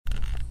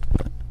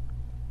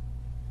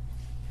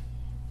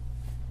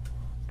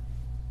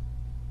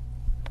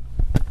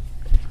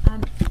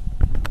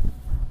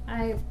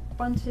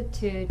wanted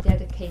to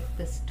dedicate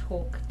this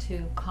talk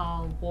to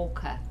Carl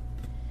Walker,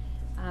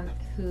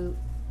 who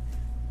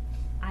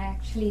I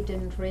actually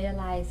didn't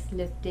realize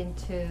lived in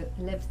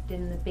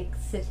the big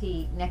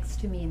city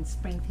next to me in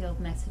Springfield,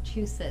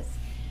 Massachusetts,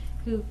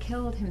 who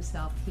killed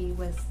himself. He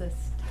was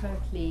this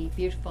totally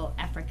beautiful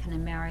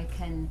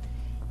African-American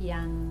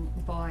young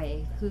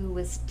boy who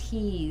was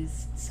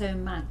teased so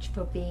much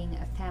for being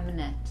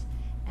effeminate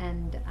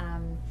and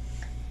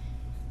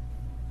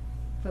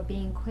for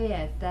being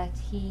queer that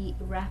he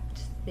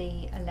wrapped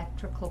an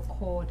electrical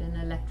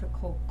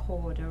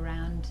cord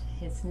around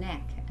his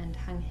neck and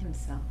hung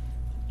himself.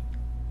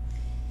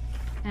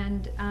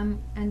 And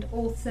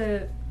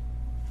also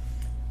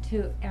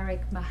to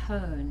Eric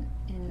Mahone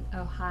in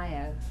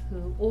Ohio,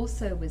 who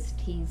also was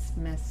teased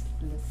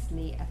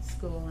mercilessly at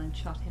school and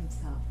shot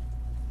himself.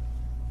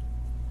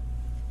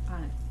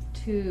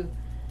 Two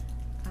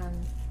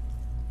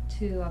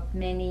of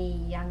many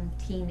young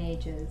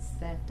teenagers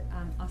that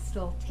are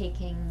still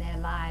taking their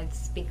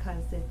lives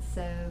because it's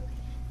so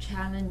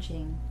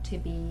challenging to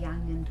be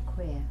young and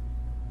queer.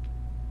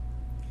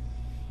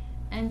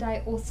 And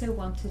I also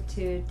wanted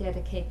to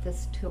dedicate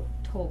this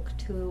talk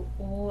to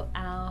all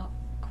our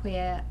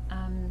queer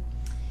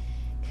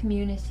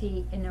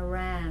community in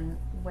Iran,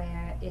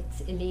 where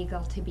it's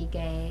illegal to be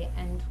gay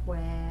and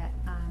where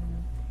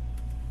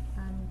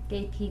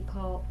gay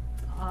people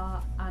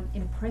are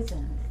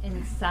imprisoned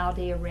in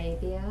Saudi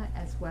Arabia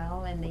as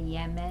well, in the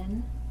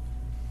Yemen,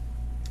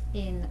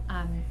 in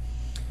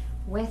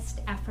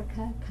West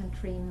Africa,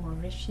 country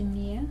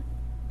Mauritania.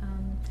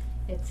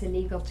 It's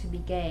illegal to be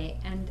gay,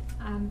 and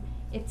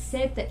it's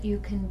said that you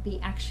can be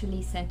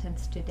actually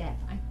sentenced to death.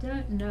 I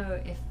don't know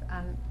if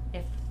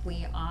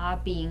we are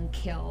being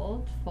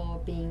killed for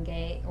being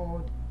gay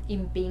or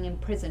being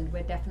imprisoned.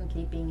 We're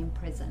definitely being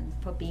imprisoned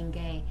for being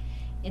gay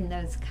in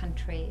those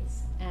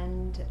countries,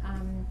 and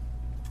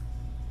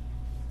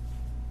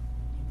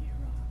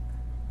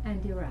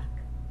Iraq.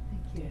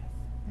 Thank you. Death.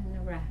 And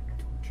Iraq.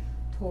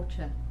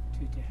 Torture. To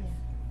death. Yeah,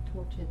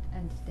 tortured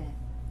and death.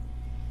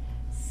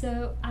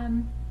 So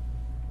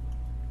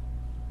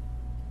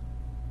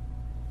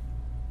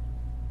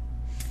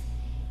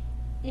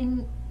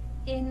in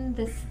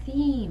this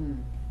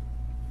theme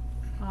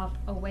of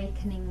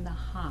awakening the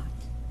heart,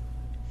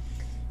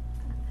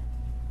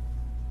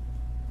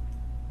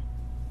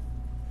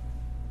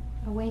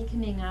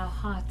 awakening our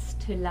hearts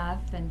to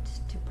love and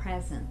to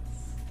presence,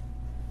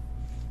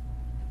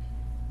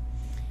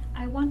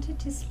 I wanted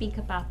to speak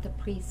about the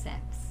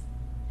precepts.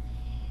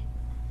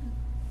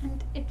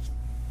 And it,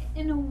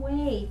 in a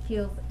way,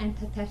 feels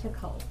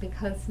antithetical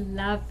because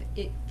love,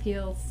 it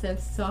feels so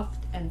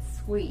soft and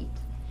sweet.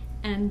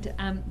 And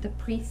the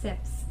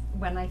precepts,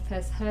 when I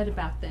first heard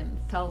about them,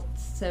 felt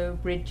so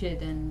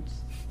rigid and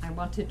I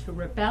wanted to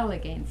rebel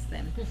against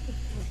them.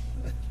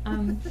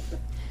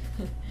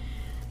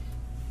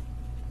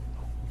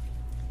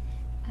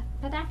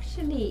 But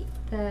actually,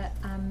 the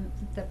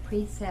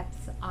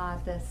precepts are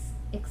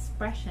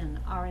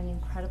an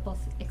incredible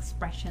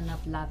expression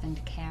of love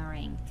and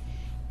caring.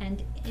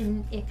 And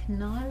in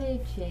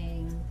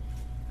acknowledging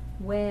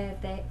where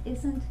there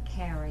isn't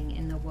caring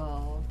in the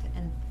world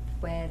and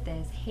where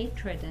there's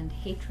hatred and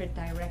hatred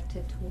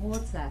directed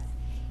towards us,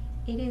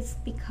 it is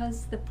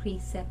because the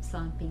precepts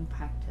aren't being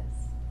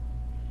practiced.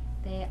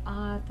 They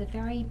are the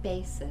very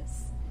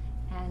basis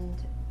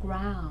and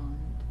ground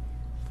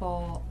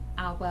for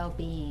our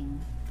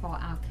well-being, for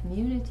our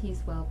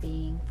community's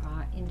well-being, for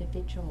our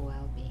individual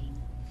well-being.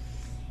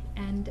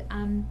 And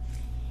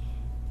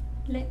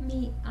let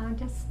me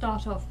just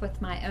start off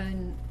with my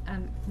own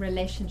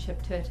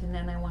relationship to it, and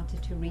then I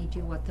wanted to read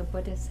you what the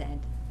Buddha said.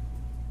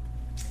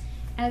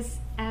 As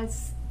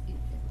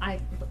I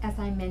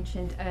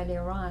mentioned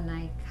earlier on,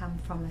 I come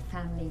from a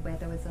family where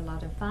there was a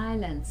lot of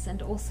violence,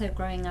 and also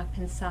growing up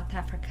in South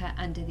Africa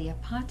under the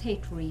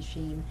apartheid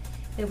regime,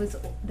 there was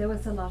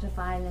a lot of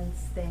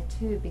violence there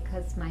too,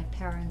 because my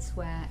parents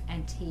were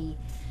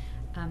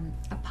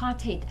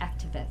anti-apartheid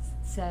activists,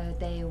 so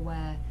they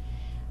were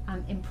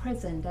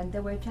imprisoned, and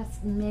there were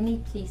just many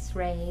police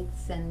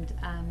raids and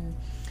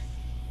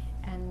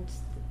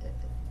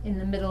in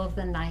the middle of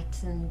the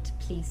night, and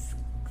police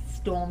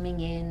storming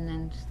in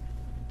and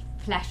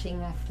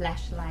flashing a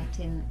flashlight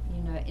in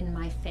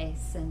my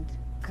face, and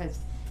because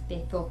they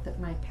thought that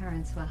my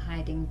parents were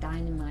hiding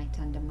dynamite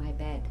under my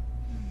bed.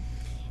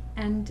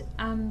 And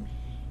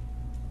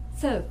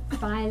so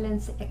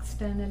violence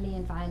externally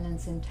and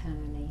violence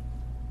internally.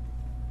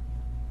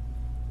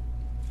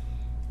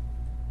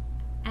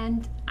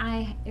 And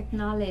I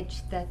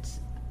acknowledge that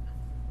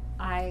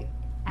I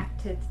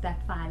acted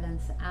that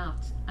violence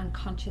out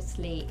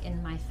unconsciously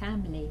in my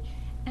family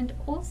and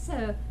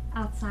also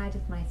outside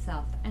of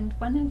myself. And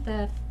one of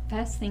the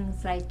first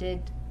things I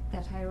did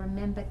that I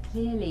remember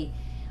clearly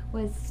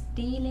was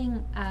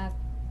stealing it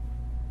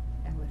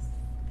was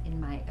in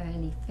my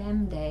early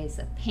femme days,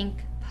 a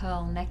pink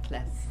pearl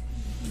necklace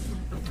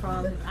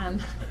from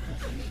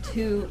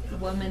two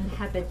women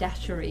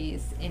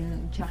haberdasheries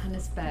in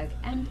Johannesburg.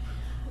 And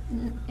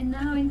And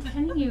now in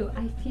telling you,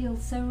 I feel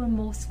so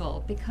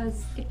remorseful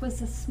because it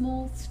was a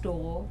small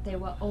store, they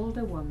were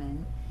older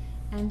women,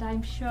 and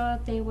I'm sure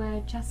they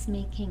were just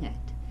making it.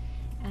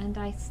 And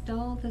I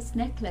stole this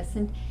necklace,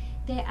 and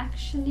they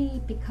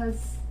actually,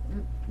 because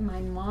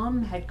my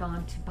mom had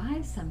gone to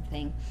buy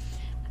something,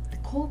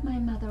 called my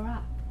mother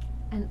up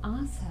and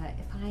asked her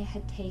if I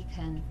had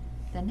taken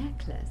the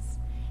necklace.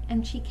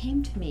 And she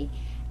came to me,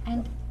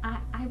 and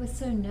I was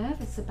so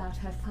nervous about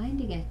her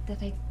finding it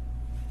that I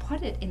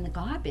put it in the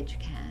garbage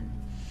can,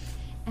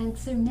 and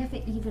so never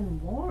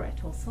even wore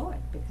it or saw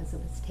it because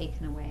it was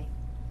taken away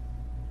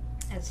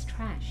as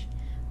trash.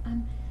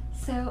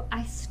 So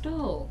I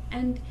stole,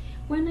 and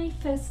when I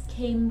first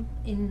came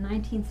in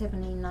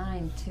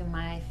 1979 to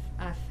my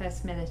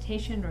first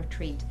meditation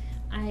retreat,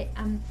 I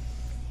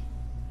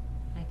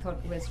thought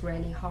it was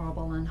really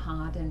horrible and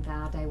hard and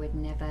vowed I would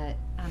never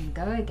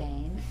go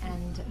again.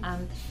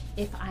 And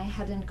if I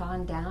hadn't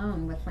gone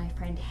down with my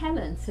friend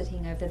Helen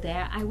sitting over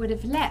there, I would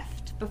have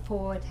left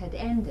before it had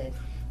ended.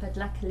 But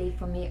luckily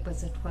for me, it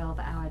was a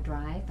 12-hour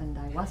drive and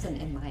I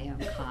wasn't in my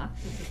own car.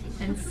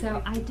 And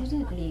so I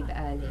didn't leave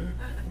early.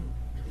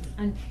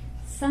 And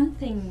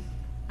something,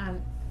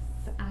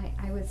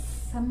 I was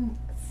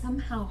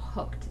somehow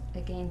hooked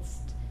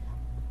against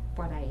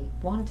what I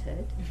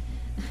wanted.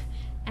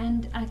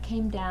 And I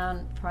came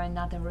down for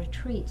another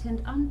retreat,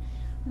 and on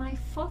my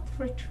fourth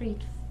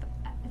retreat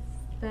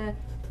the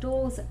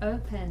doors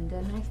opened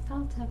and I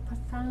felt a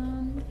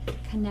profound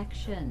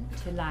connection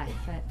to life,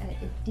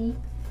 a deep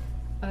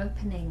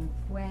opening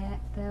where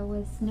there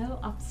was no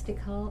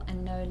obstacle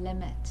and no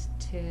limit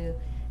to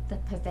the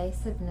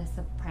pervasiveness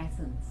of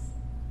presence.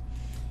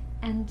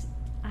 And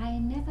I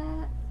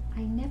never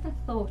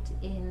thought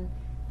in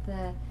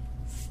the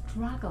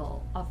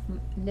struggle of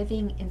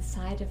living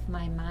inside of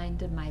my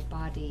mind and my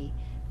body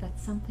that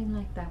something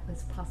like that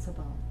was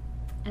possible.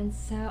 And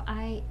so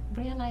I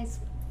realized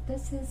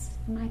this is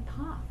my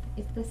path.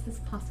 If this is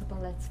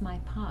possible, it's my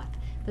path.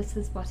 This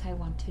is what I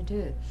want to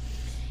do.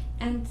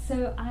 And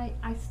so I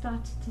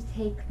started to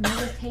take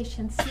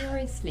meditation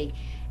seriously,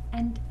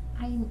 and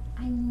I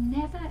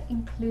never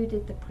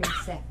included the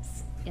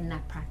precepts in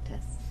that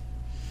practice.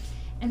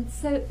 And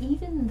so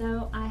even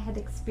though I had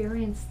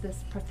experienced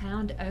this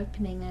profound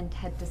opening and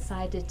had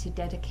decided to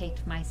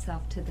dedicate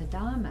myself to the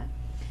Dharma,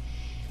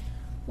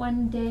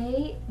 one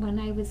day when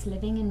I was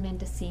living in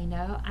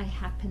Mendocino, I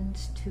happened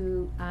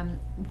to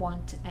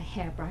want a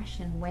hairbrush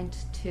and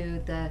went to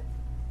the,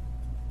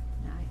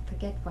 I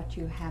forget what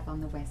you have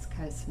on the West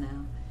Coast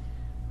now,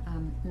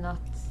 not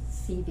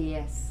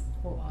CVS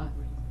or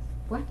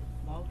what?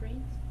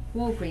 Walgreens?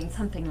 Walgreens,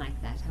 something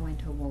like that. I went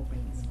to a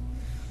Walgreens.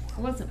 It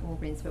wasn't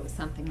Walgreens, but it was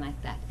something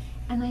like that.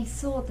 And I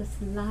saw this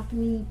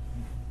lovely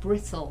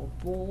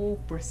boar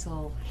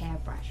bristle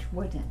hairbrush,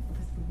 wooden. It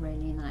was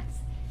really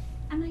nice.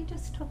 And I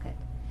just took it.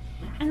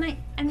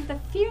 And the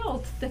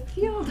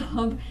field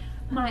of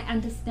my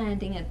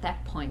understanding at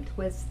that point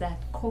was that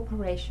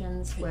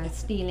corporations were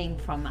stealing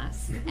from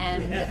us,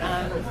 and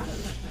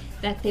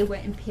that they were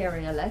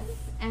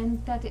imperialists,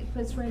 and that it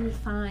was really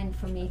fine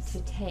for me to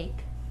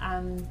take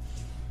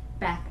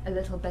back a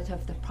little bit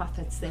of the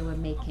profits they were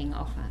making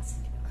off us.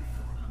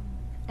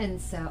 And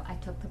so I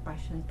took the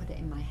brush and I put it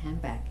in my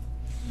handbag.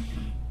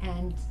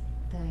 And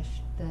the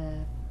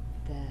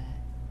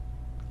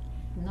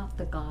not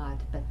the guard,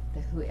 but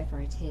the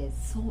whoever it is,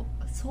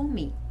 saw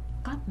me,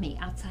 got me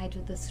outside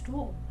of the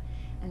store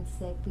and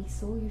said, "We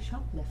saw you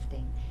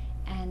shoplifting."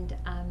 And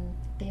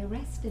they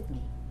arrested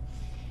me.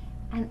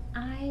 And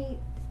I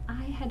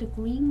had a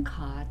green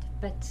card,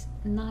 but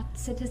not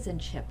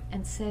citizenship.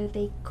 And so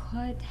they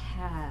could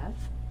have,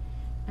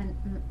 and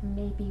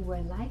maybe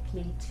were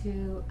likely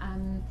to,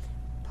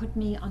 put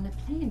me on a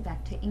plane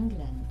back to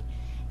England.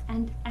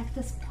 And at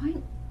this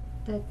point,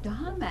 the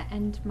Dharma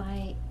and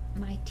my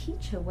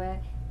teacher were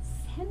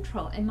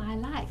central in my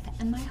life,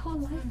 and my whole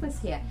life was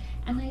here,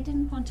 and I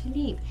didn't want to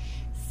leave.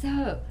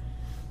 So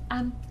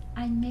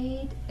I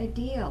made a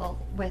deal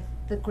with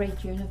the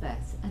great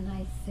universe, and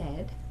I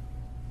said,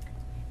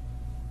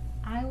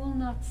 I will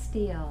not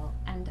steal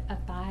and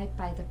abide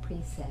by the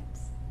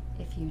precepts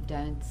if you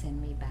don't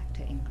send me back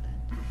to England.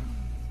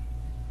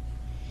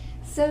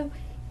 So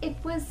it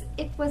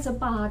was a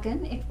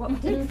bargain. It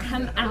didn't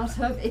come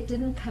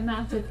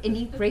out of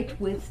any great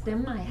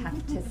wisdom, I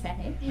have to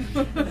say.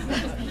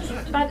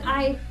 But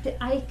I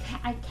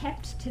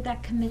kept to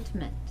that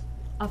commitment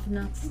of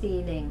not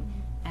stealing,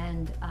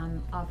 and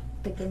of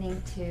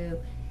beginning to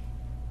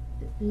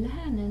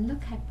learn and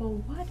look at,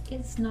 well, what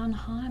is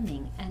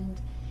non-harming, and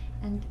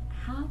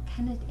how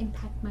can it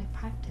impact my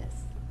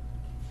practice?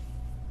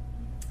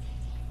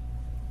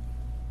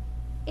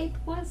 It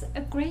was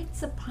a great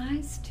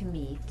surprise to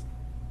me.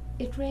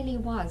 It really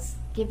was,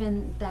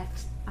 given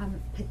that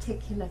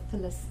particular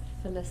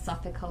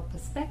philosophical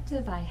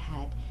perspective I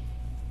had,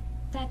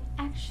 that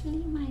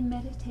actually my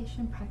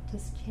meditation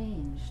practice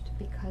changed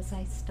because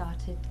I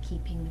started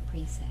keeping the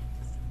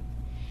precepts.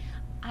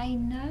 I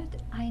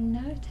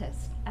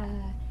noticed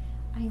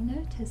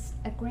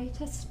a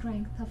greater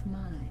strength of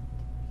mind,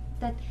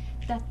 that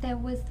there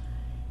was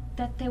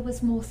that there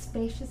was more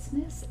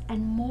spaciousness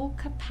and more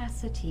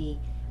capacity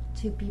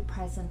to be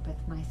present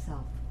with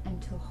myself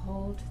and to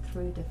hold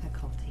through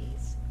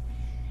difficulties.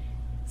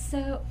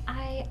 So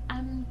I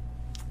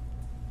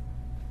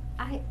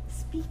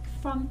speak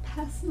from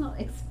personal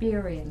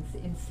experience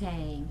in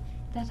saying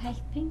that I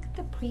think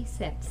the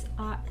precepts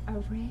are a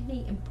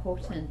really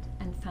important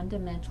and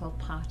fundamental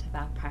part of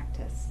our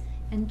practice.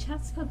 And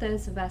just for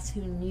those of us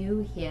who are new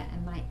here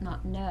and might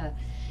not know,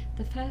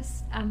 the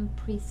first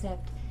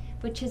precept,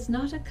 which is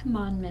not a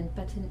commandment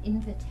but an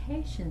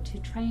invitation to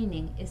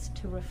training, is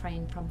to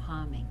refrain from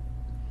harming.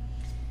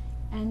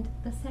 And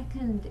the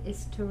second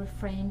is to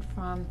refrain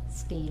from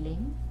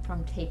stealing,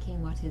 from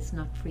taking what is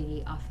not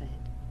freely offered.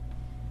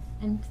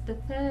 And the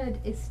third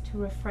is to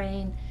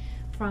refrain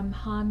from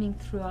harming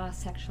through our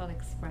sexual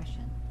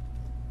expression.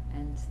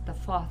 And the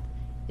fourth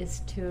is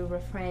to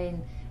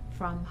refrain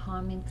from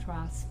harming through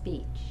our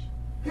speech.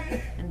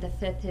 And the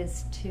fifth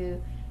is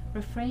to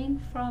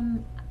refrain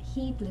from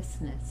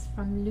heedlessness,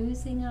 from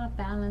losing our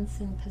balance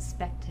and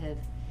perspective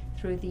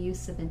through the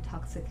use of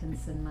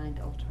intoxicants and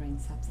mind-altering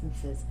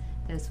substances.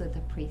 Those were the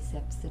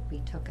precepts that we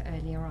took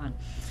earlier on.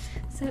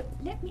 So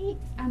let me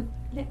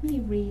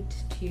read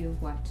to you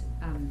what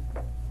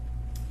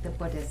the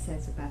Buddha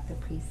says about the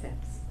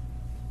precepts.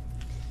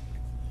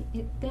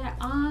 There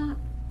are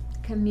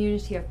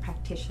community of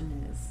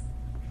practitioners,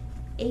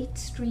 8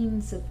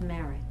 streams of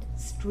merit,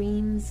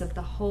 streams of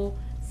the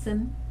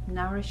wholesome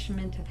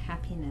nourishment of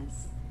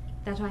happiness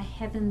that are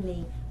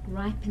heavenly,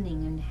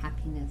 ripening in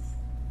happiness,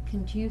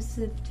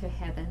 conducive to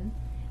heaven,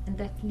 and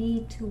that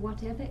lead to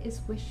whatever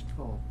is wished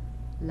for,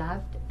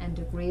 loved and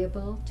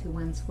agreeable to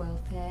one's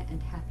welfare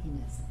and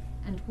happiness.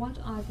 And what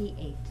are the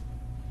 8?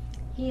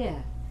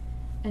 Here,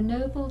 a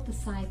noble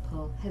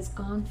disciple has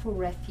gone for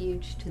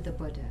refuge to the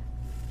Buddha.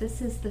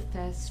 This is the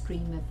first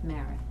stream of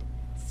merit,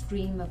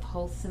 stream of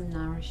wholesome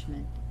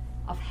nourishment,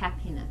 of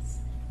happiness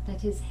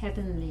that is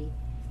heavenly,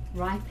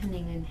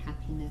 ripening in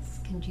happiness,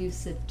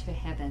 conducive to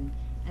heaven,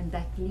 and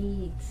that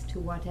leads to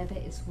whatever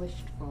is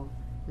wished for,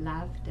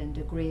 loved and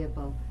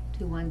agreeable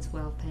to one's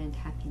welfare and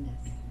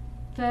happiness.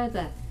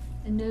 Further,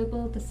 a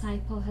noble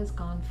disciple has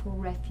gone for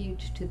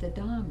refuge to the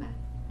Dharma,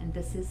 and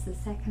this is the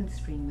second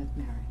stream of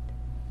merit.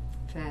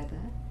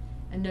 Further,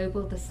 a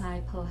noble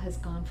disciple has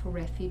gone for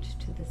refuge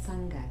to the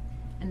Sangha,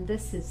 and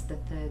this is the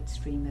third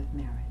stream of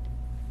merit.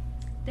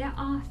 There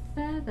are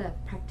further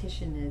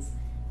practitioners,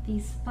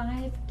 these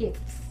 5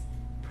 gifts,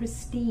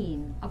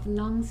 pristine, of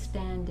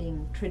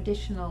long-standing,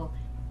 traditional,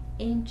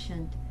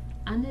 ancient,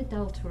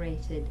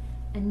 unadulterated,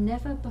 and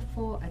never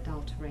before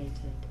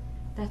adulterated,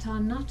 that are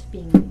not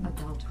being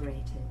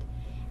adulterated,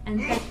 and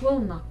that will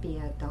not be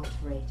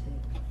adulterated,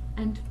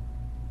 and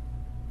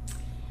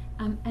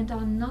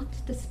are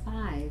not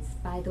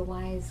despised by the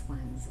wise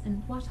ones.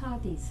 And what are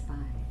these 5?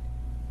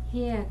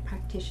 Here,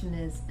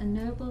 practitioners, a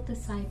noble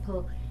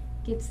disciple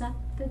gives up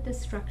the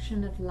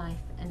destruction of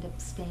life and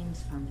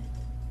abstains from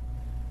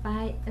it.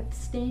 By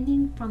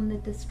abstaining from the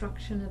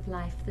destruction of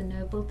life, the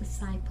noble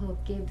disciple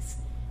gives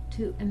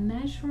to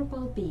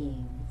immeasurable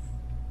beings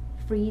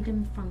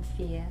freedom from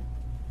fear,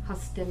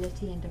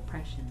 hostility, and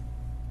oppression.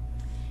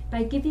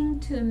 By giving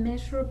to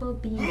immeasurable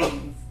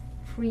beings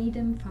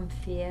freedom from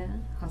fear,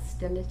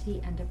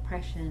 hostility, and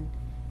oppression,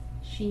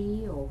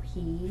 she or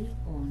he,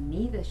 or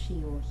neither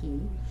she or he,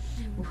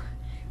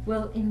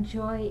 will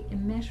enjoy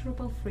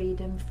immeasurable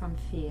freedom from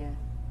fear,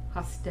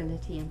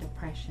 hostility, and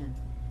oppression.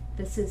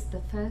 This is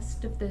the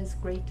first of those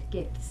great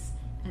gifts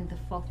and the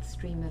 4th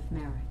stream of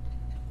merit.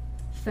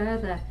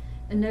 Further,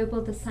 a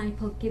noble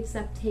disciple gives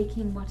up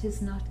taking what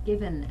is not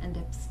given and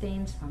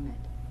abstains from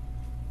it.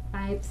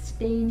 By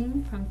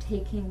abstaining from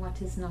taking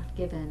what is not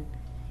given,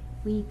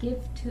 we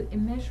give to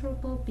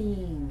immeasurable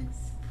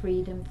beings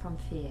freedom from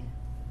fear.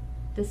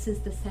 This is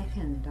the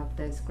second of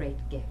those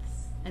great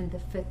gifts and the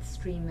 5th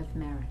stream of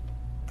merit.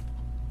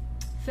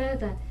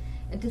 Further,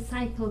 a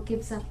disciple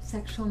gives up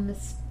sexual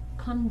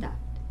misconduct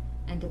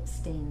and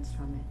abstains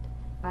from it.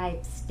 By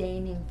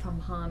abstaining from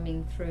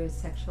harming through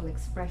sexual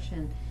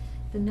expression,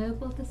 the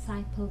noble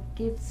disciple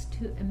gives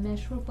to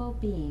immeasurable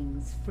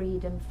beings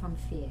freedom from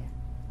fear.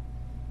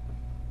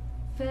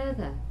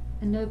 Further,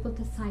 a noble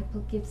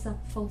disciple gives up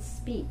false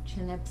speech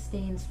and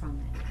abstains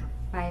from it.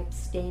 By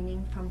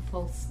abstaining from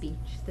false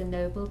speech, the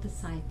noble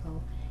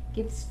disciple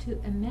gives to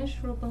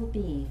immeasurable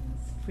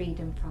beings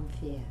freedom from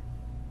fear.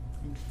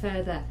 And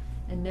further,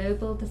 a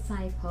noble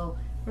disciple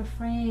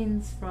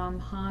refrains from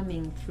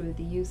harming through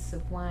the use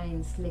of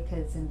wines,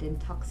 liquors, and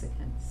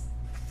intoxicants.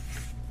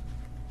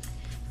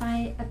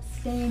 By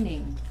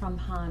abstaining from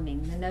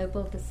harming, the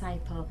noble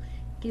disciple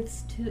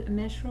gives to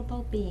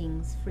immeasurable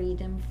beings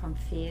freedom from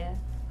fear,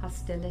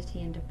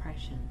 hostility, and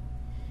oppression.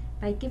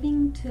 By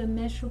giving to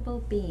immeasurable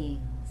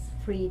beings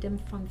freedom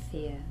from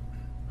fear,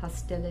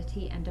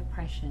 hostility, and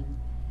oppression,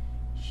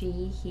 she,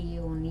 he,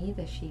 or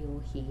neither she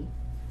or he,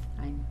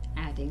 I'm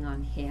adding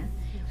on here,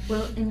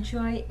 will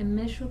enjoy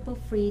immeasurable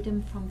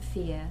freedom from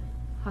fear,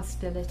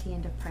 hostility,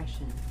 and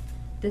oppression.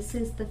 This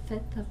is the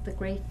 5th of the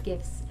great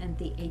gifts and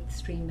the 8th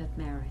stream of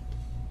merit.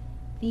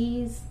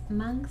 These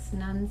monks,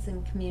 nuns,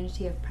 and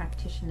community of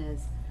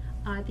practitioners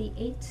are the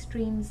 8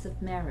 streams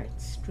of merit,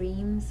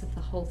 streams of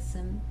the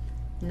wholesome,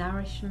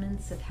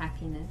 nourishments of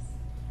happiness,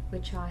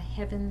 which are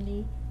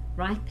heavenly,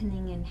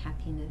 ripening in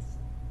happiness,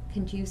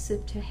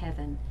 conducive to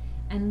heaven,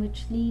 and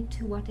which lead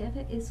to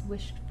whatever is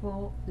wished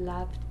for,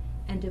 loved,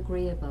 and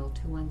agreeable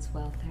to one's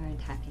welfare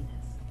and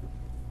happiness.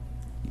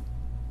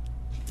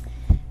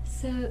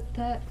 So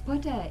the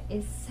Buddha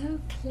is so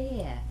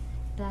clear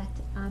that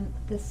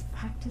this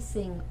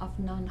practicing of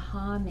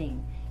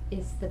non-harming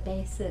is the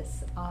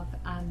basis of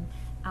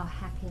our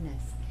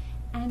happiness,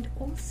 and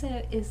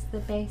also is the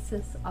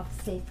basis of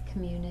safe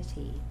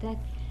community, that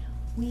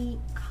we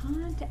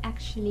can't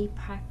actually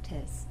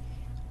practice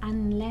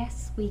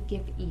unless we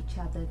give each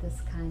other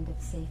this kind of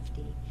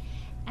safety.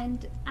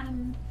 And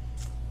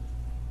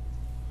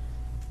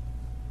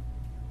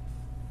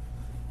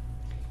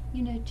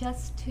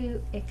just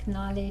to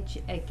acknowledge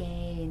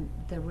again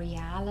the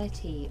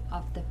reality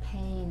of the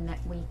pain that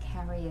we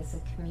carry as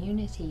a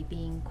community,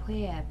 being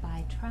queer,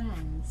 bi,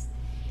 trans,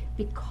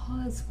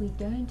 because we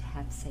don't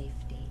have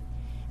safety,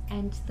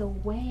 and the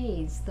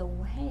ways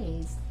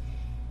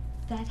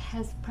that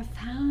has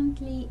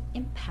profoundly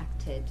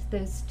impacted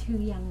those 2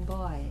 young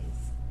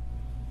boys.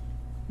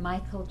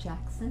 Michael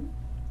Jackson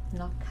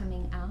not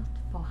coming out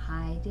for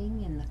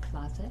hiding in the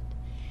closet,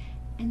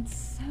 and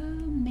so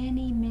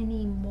many,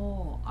 many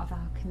more of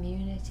our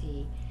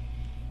community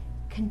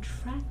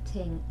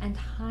contracting and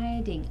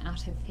hiding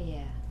out of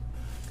fear.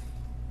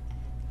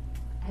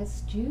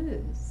 As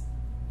Jews,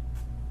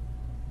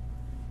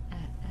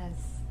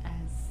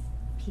 as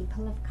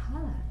people of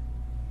color,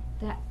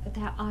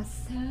 there are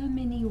so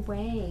many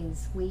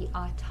ways we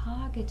are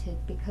targeted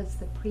because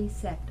the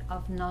precept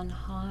of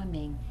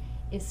non-harming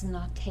is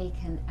not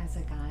taken as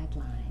a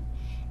guideline.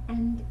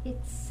 And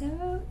it's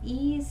so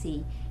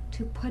easy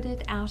to put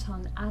it out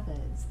on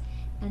others.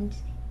 And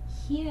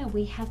here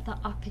we have the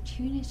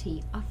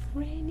opportunity of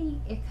really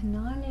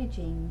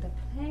acknowledging the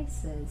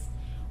places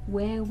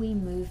where we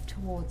move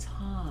towards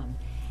harm.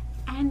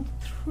 And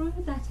through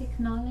that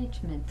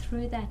acknowledgement,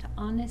 through that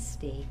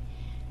honesty,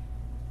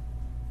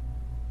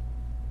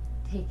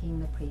 taking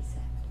the precept.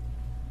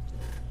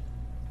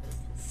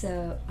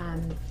 So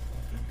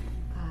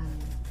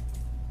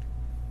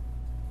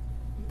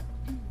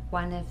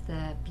one of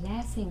the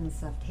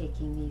blessings of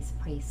taking these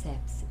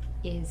precepts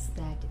is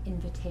that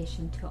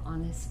invitation to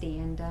honesty,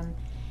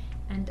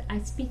 and I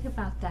speak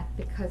about that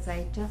because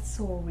I just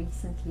saw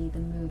recently the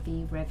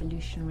movie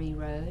Revolutionary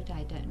Road.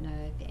 I don't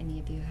know if any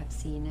of you have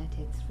seen it.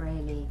 It's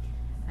really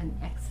an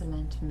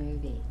excellent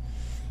movie.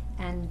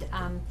 And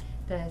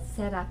the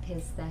setup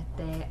is that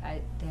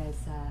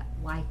there's a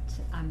white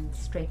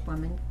straight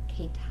woman,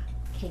 Kate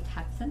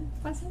Hudson,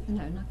 was it?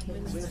 No, not Kate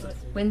Hudson.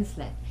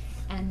 Winslet.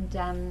 And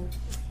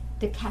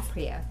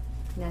DiCaprio,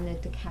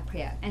 Leonardo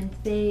DiCaprio. And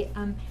they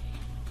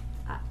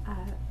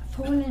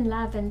fall in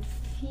love and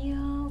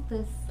feel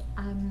this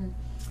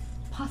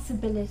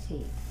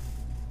possibility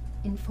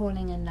in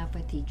falling in love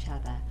with each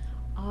other,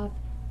 of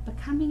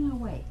becoming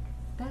awake.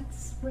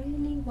 That's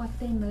really what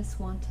they most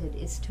wanted,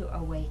 is to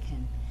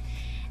awaken.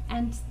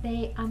 And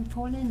they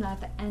fall in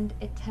love, and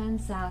it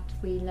turns out,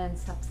 we learn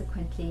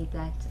subsequently,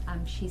 that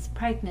she's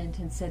pregnant,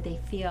 and so they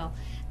feel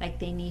like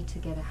they need to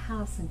get a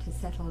house and to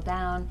settle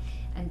down,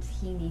 and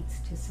he needs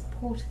to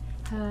support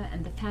her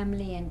and the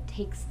family, and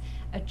takes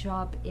a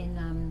job in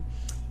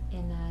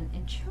an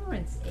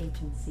insurance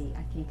agency,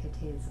 I think it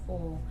is,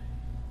 or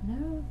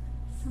no,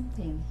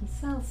 something, he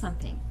sells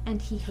something, and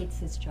he hates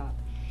his job.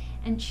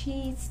 And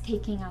she's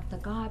taking out the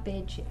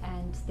garbage,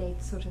 and they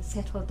sort of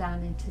settle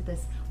down into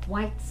this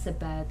white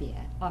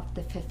suburbia of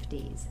the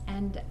 50s.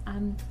 And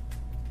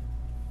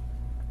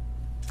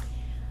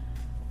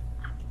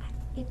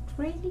it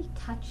really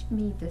touched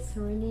me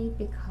viscerally,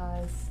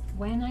 because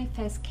when I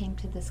first came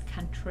to this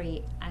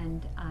country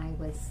and I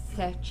was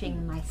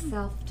searching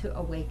myself to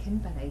awaken,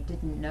 but I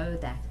didn't know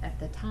that at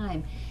the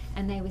time,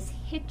 and I was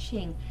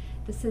hitching,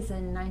 this is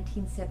in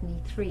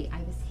 1973,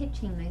 I was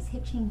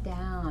hitching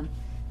down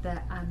the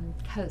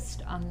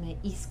coast on the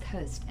East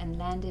Coast, and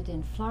landed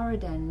in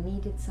Florida and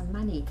needed some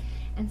money.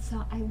 And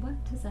so I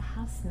worked as a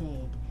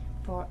housemaid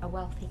for a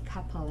wealthy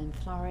couple in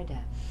Florida.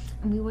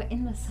 And we were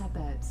in the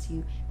suburbs.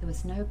 There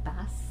was no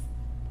bus,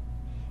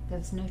 there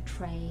was no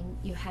train,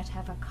 you had to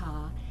have a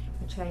car,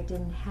 which I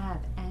didn't have.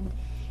 And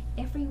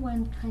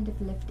everyone kind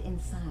of lived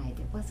inside.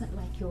 It wasn't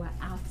like you were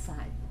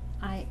outside.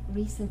 I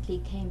recently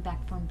came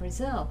back from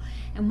Brazil,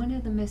 and one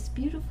of the most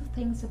beautiful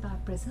things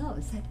about Brazil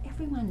is that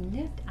everyone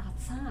lived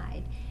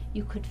outside.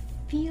 You could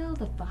feel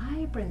the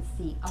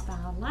vibrancy of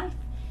our life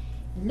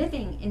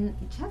living in,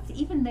 just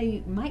even though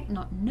you might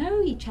not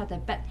know each other,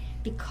 but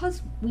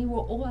because we were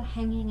all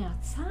hanging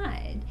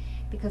outside,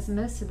 because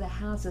most of the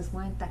houses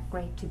weren't that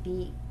great to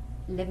be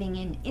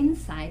living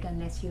inside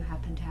unless you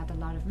happen to have a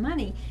lot of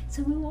money,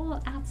 so we were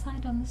all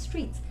outside on the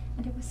streets,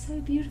 and it was so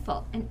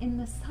beautiful. And in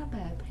the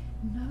suburb,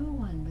 no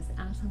one was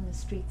out on the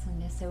streets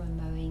unless they were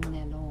mowing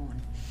their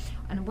lawn.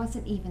 And it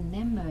wasn't even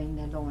them mowing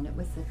their lawn, it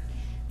was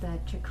the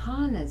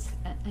Chicanas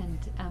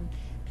and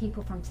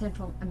people from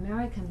Central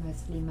America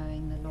mostly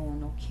mowing the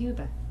lawn, or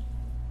Cuba.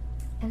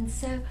 And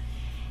so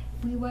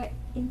we were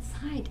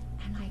inside,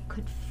 and I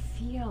could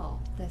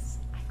feel this,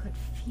 I could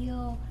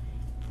feel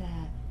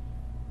the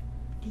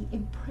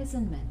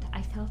imprisonment.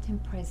 I felt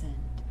imprisoned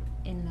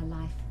in the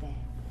life there,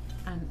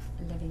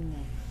 living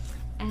there.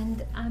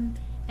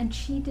 And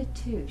she did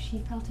too. She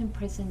felt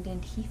imprisoned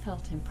and he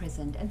felt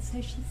imprisoned. And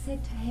so she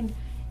said to him,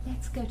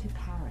 let's go to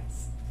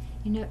Paris.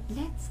 You know,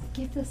 let's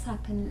give this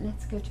up and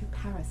let's go to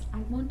Paris. I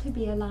want to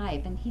be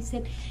alive. And he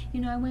said, you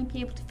know, I won't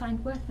be able to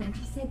find work. And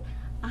she said,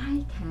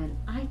 I can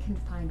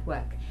find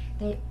work.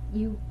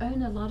 You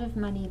earn a lot of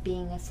money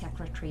being a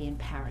secretary in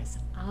Paris.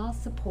 I'll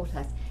support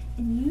us.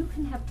 And you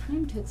can have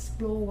time to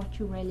explore what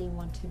you really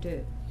want to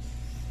do.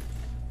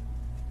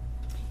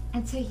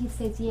 And so he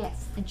says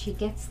yes, and she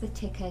gets the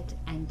ticket,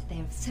 and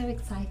they're so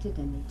excited,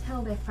 and they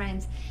tell their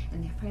friends,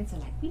 and their friends are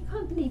like, we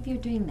can't believe you're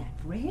doing that.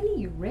 Really?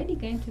 You're really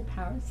going to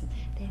Paris? And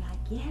they're like,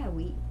 yeah,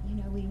 we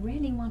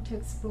really want to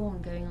explore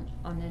and going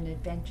on an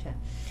adventure.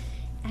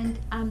 And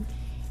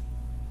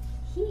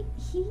he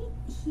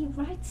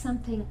writes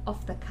something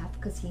off the cuff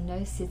because he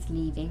knows he's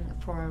leaving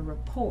for a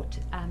report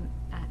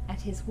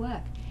at his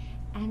work.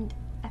 And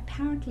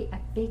apparently a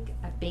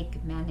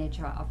big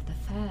manager of the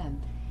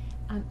firm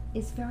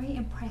is very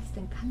impressed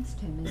and comes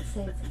to him and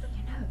says,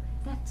 you know,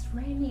 that's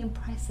really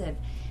impressive,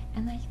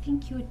 and I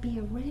think you would be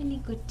a really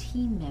good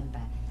team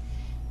member.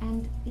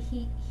 And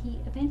he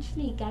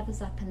eventually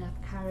gathers up enough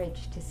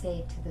courage to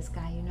say to this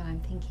guy, you know,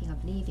 I'm thinking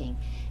of leaving.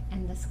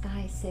 And this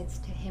guy says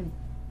to him,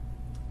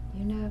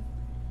 you know,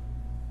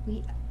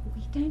 we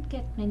don't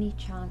get many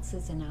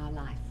chances in our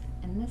life,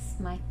 and this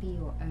might be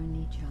your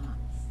only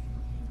chance.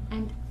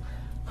 And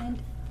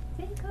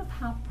think of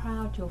how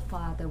proud your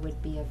father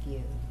would be of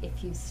you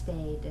if you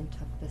stayed and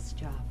took this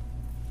job.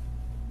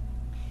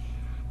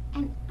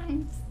 And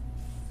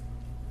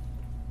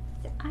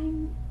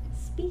I'm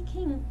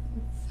speaking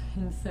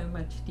in so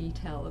much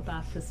detail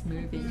about this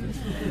movie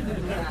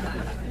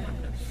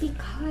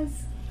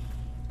because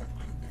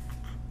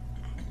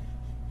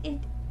it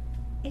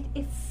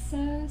is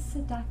so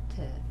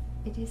seductive.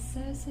 It is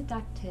so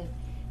seductive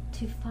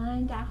to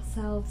find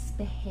ourselves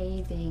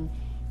behaving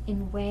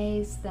in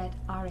ways that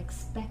are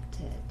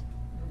expected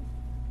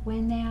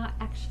when they are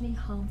actually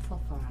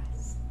harmful for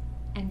us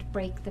and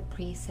break the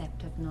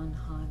precept of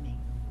non-harming.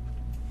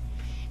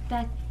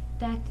 That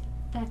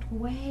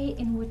way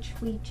in which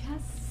we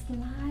just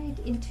slide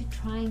into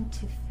trying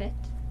to fit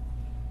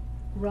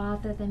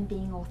rather than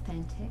being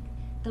authentic,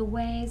 the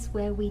ways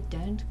where we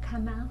don't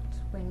come out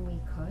when we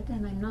could,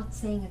 and I'm not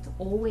saying it's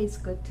always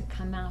good to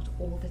come out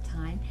all the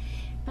time,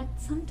 but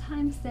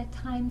sometimes there are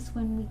times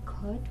when we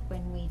could,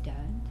 when we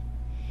don't.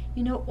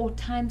 You know, or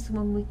times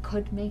when we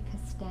could make a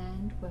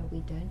stand where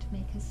we don't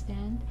make a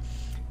stand.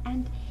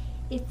 And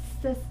it's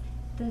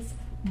this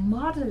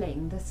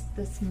modeling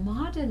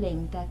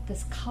that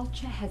this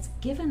culture has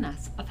given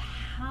us of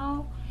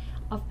how,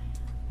 of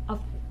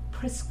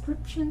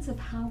prescriptions of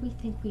how we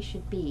think we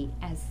should be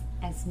as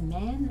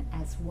men,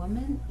 as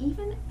women,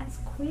 even as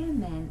queer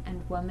men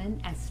and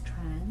women, as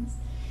trans,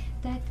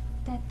 that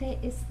there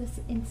is this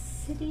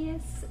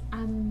insidious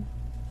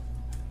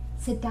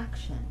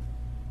seduction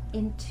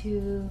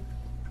into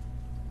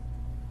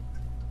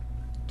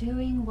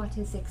doing what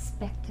is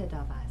expected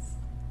of us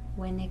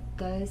when it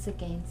goes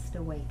against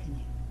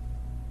awakening.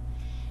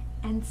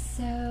 And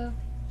so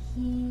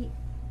he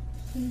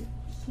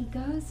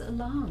goes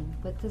along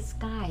with this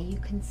guy. You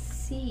can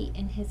see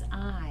in his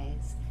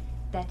eyes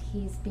that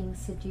he's being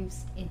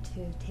seduced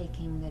into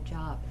taking the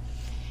job.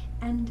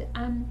 And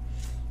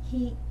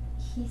he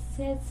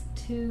says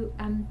to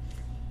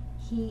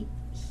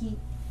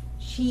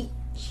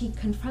she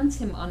confronts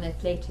him on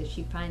it later.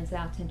 She finds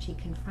out and she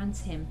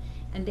confronts him,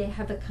 and they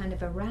have a kind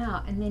of a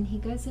row, and then he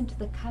goes into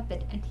the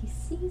cupboard and he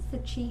sees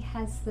that she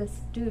has this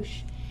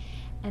douche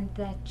and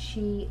that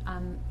she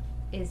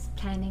is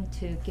planning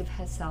to give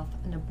herself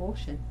an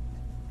abortion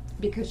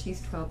because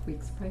she's 12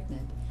 weeks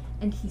pregnant.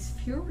 And he's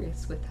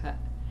furious with her,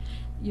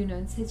 you know,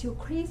 and says, you're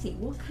crazy.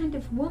 What kind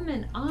of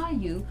woman are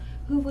you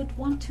who would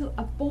want to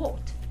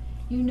abort?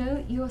 You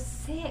know, you're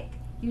sick.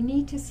 You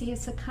need to see a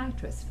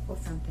psychiatrist or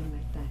something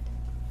like that.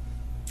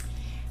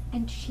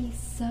 And she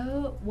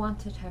so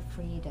wanted her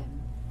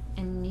freedom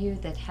and knew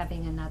that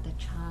having another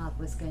child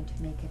was going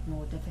to make it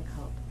more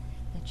difficult,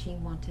 that she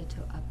wanted to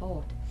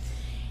abort.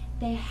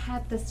 They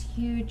had this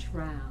huge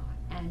row,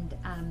 and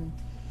I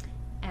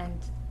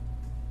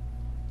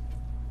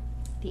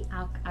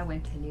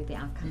won't tell you the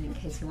outcome in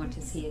case you want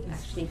to see it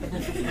actually.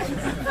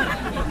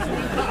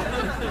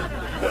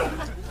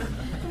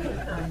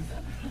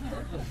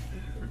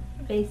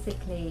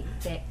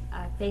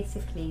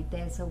 Basically,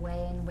 there's a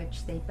way in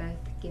which they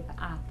both give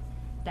up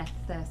that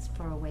thirst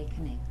for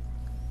awakening.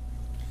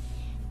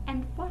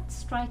 And what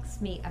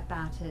strikes me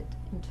about it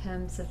in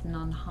terms of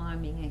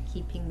non-harming and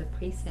keeping the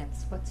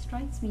precepts, what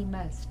strikes me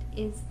most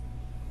is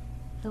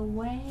the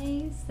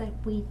ways that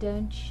we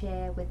don't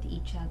share with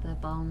each other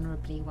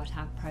vulnerably what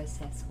our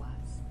process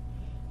was.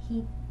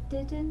 He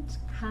didn't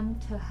come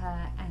to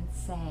her and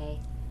say,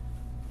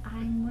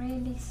 I'm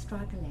really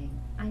struggling.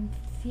 I'm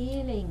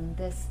feeling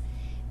this,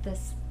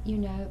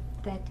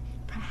 that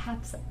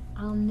perhaps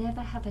I'll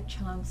never have a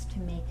chance to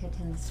make it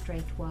in the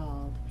straight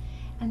world,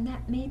 and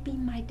that maybe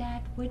my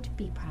dad would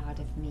be proud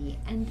of me,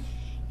 and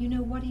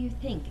what do you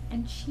think?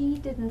 And she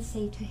didn't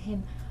say to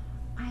him,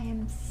 I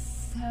am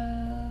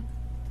so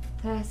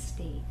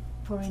thirsty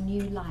for a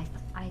new life.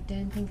 I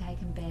don't think I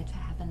can bear to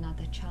have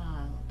another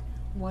child.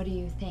 What do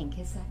you think?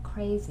 Is that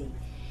crazy?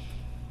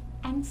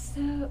 And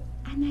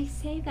I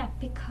say that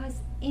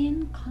because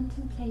in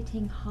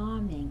contemplating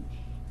harming,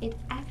 it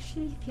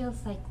actually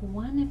feels like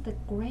one of the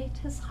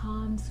greatest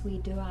harms we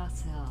do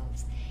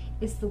ourselves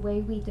is the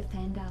way we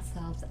defend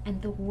ourselves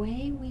and the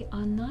way we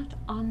are not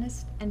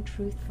honest and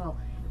truthful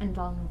and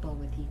vulnerable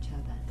with each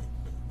other.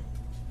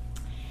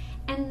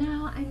 And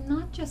now I'm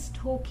not just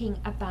talking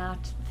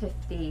about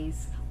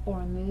 50s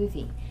or a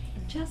movie.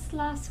 Just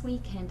last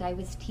weekend I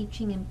was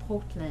teaching in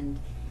Portland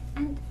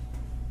and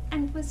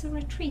was a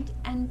retreat,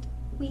 and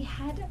we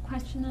had a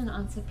question and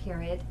answer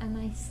period, and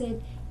I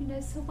said,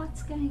 so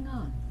what's going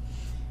on?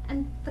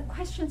 And the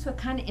questions were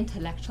kind of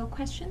intellectual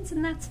questions,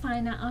 and that's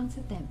fine, I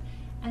answered them.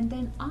 And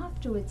then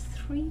afterwards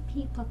 3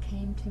 people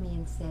came to me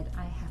and said,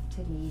 I have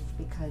to leave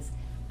because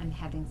I'm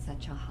having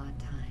such a hard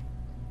time.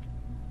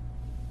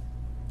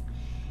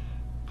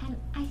 And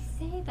I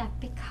say that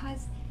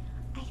because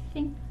I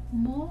think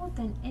more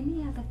than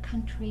any other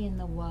country in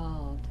the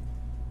world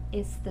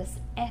is this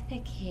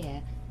ethic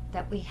here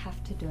that we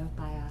have to do it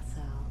by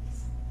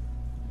ourselves.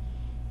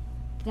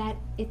 That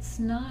it's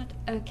not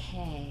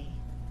okay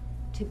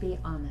to be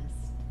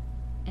honest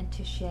and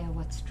to share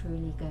what's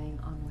truly going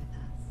on with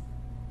us.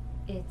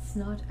 It's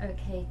not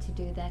okay to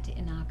do that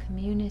in our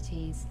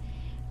communities,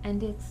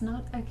 and it's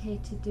not okay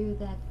to do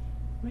that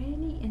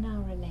really in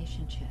our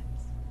relationships.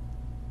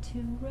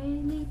 To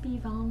really be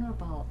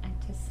vulnerable and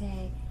to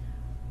say,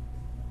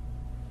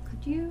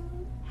 could you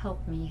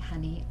help me,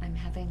 honey? I'm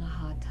having a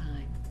hard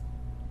time.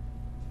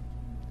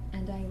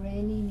 And I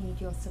really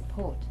need your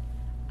support.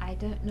 I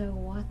don't know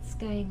what's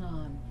going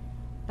on,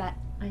 but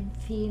I'm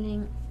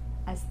feeling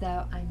as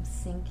though I'm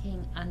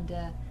sinking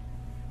under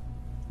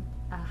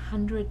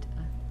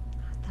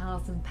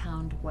 100,000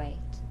 pound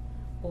weight,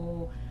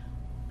 or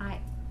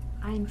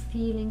I'm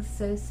feeling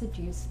so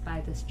seduced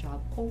by this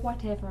job, or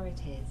whatever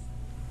it is.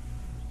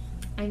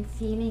 I'm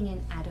feeling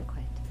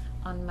inadequate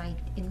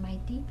in my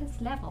deepest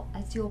level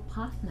as your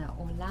partner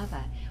or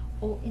lover,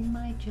 or in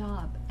my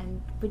job,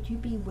 and would you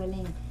be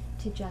willing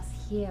to just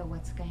hear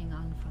what's going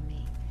on for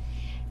me?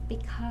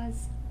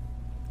 Because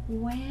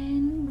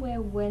when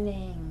we're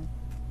willing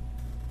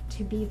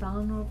to be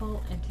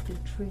vulnerable and to be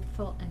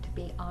truthful and to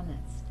be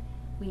honest,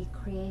 we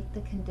create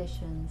the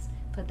conditions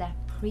for that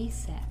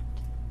precept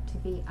to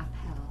be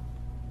upheld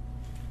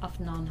of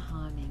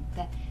non-harming,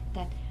 that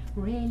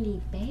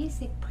really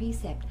basic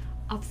precept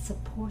of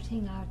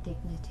supporting our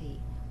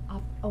dignity,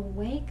 of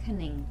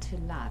awakening to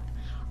love,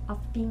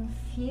 of being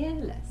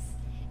fearless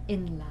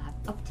in love,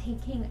 of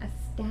taking a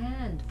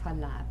stand for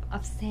love,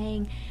 of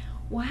saying,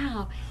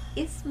 wow,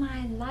 is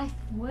my life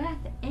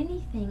worth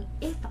anything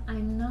if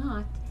I'm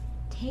not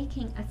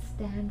taking a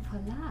stand for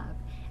love?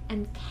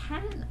 And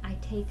can I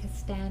take a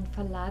stand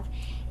for love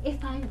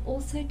if I'm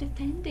also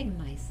defending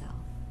myself?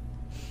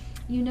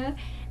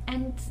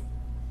 And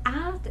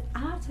out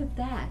of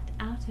that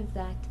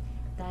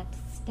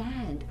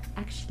stand,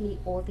 actually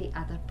all the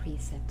other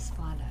precepts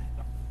follow.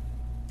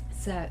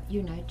 So,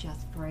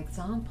 just for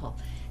example,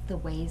 the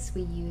ways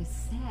we use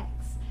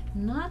sex,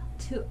 not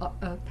to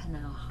open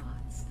our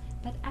hearts,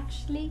 but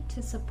actually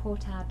to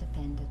support our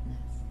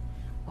defendedness,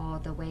 or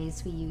the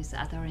ways we use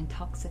other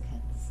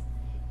intoxicants,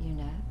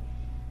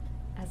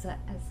 as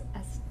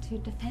to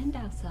defend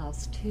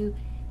ourselves, to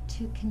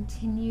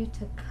continue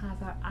to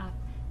cover up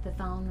the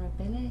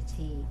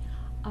vulnerability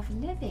of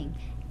living.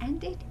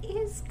 And it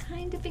is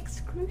kind of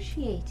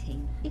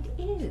excruciating. It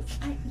is.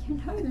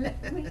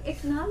 We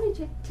acknowledge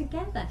it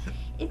together.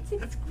 It's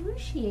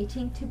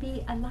excruciating to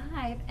be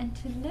alive and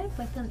to live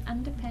with an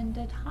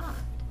undefended heart.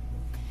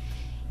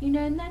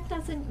 And that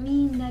doesn't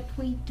mean that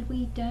we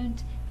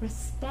don't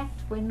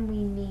respect when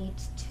we need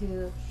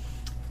to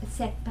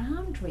set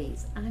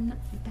boundaries.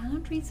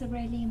 Boundaries are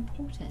really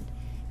important,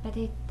 but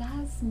it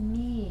does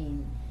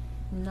mean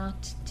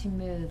not to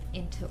move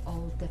into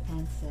old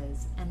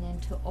defenses and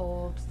into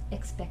old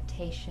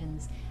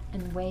expectations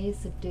and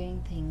ways of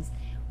doing things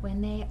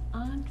when they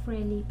aren't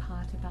really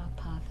part of our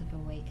path of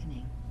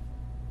awakening.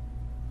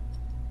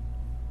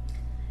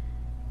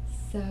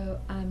 So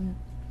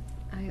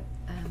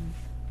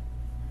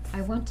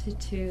I wanted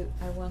to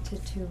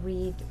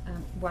read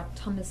what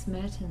Thomas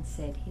Merton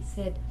said. He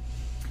said,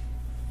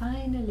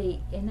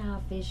 finally, in our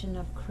vision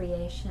of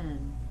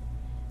creation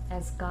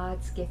as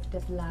God's gift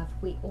of love,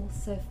 we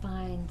also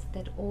find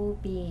that all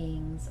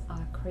beings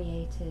are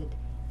created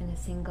in a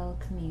single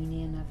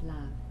communion of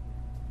love.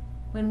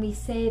 When we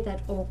say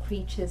that all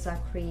creatures are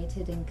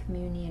created in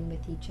communion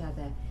with each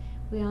other,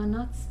 we are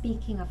not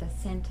speaking of a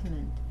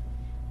sentiment,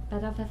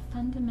 but of a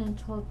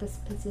fundamental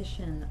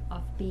disposition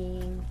of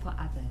being for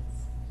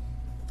others.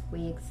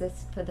 We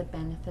exist for the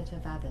benefit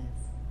of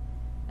others.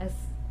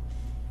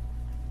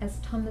 As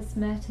Thomas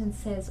Merton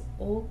says,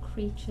 all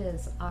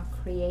creatures are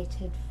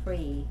created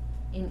free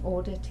in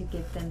order to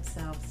give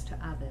themselves to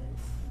others.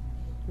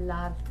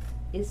 Love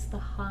is the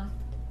heart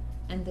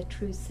and the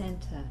true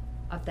center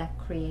of that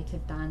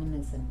creative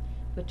dynamism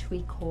which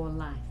we call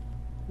life.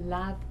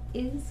 Love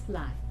is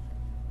life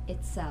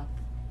itself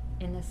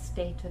in a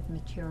state of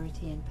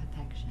maturity and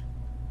perfection.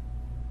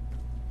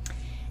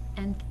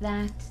 And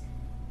that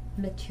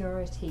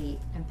maturity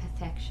and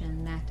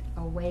perfection, that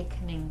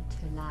awakening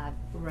to love,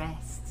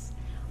 rests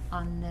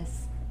on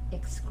this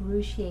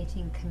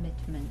excruciating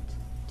commitment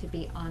to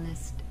be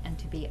honest and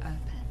to be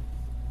open,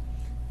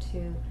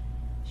 to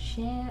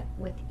share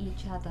with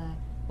each other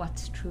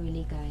what's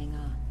truly going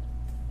on,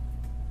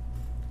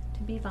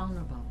 to be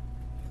vulnerable.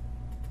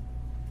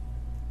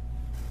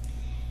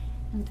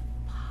 And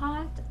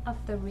part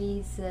of the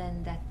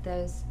reason that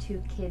those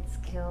two kids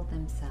killed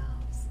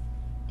themselves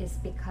is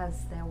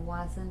because there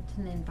wasn't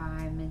an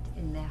environment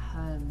in their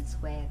homes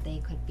where they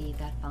could be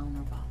that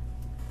vulnerable,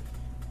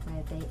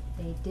 where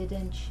they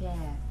didn't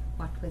share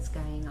what was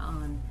going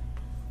on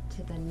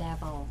to the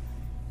level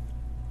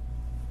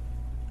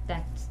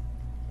that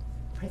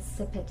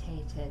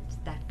precipitated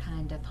that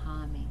kind of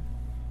harming.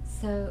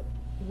 So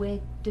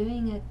we're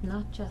doing it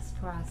not just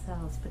for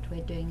ourselves, but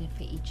we're doing it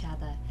for each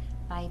other.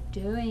 By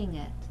doing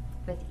it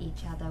with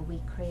each other, we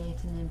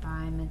create an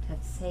environment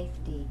of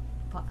safety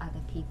for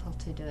other people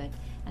to do it,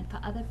 and for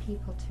other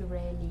people to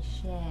really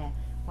share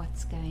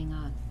what's going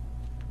on.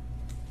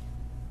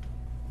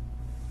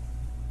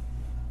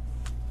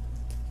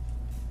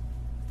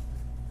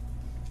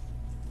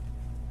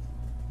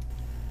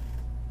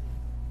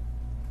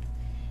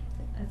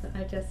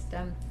 I just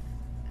actually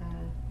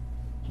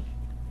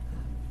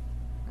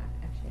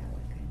I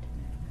was going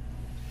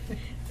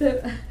to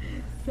know.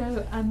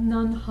 So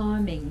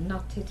non-harming,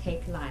 not to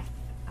take life.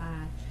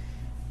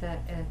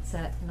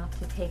 Not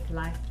to take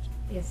life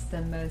is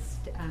the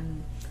most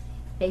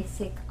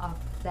basic of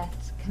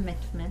that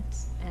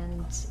commitment,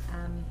 and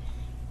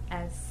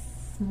as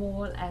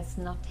small as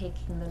not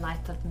taking the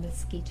life of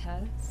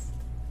mosquitoes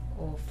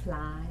or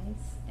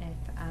flies,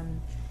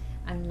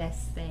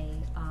 unless they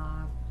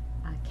are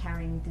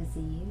carrying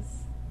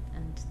disease,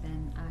 and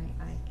then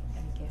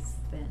I guess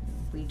then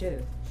we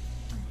do.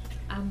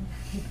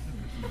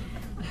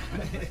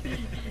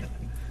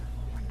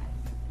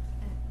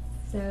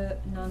 So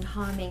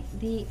non-harming.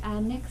 The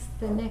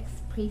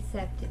next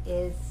precept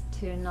is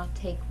to not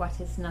take what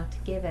is not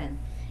given,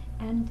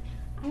 and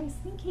I was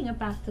thinking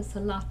about this a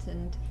lot,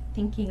 and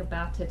thinking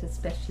about it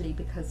especially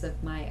because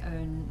of my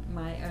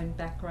own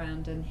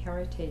background and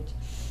heritage.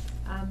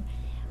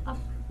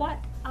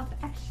 Of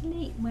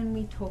actually, when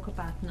we talk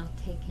about not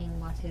taking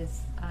what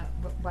is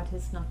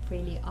not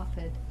freely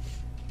offered,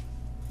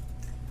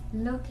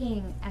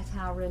 looking at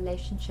our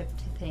relationship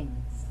to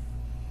things,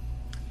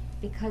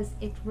 because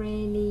it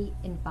really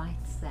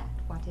invites that.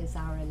 What is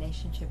our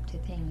relationship to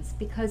things?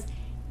 Because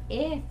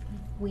if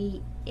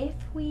we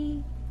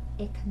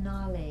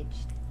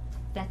acknowledge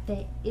that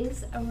there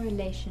is a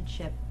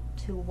relationship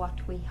to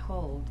what we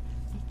hold,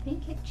 I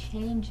think it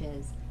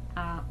changes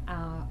our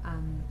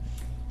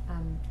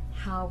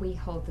how we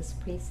hold this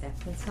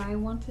precept. And so I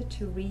wanted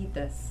to read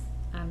this.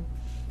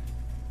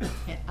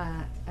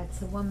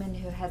 It's a woman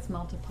who has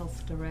multiple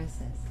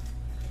sclerosis.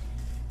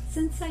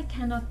 Since I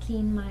cannot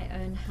clean my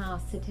own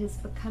house, it has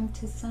become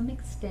to some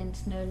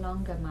extent no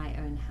longer my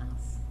own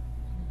house.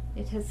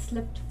 It has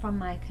slipped from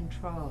my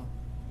control.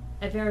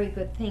 A very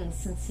good thing,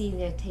 since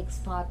Celia takes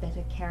far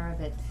better care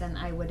of it than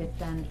I would have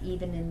done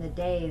even in the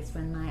days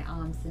when my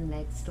arms and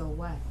legs still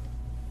worked.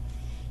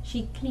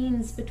 She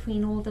cleans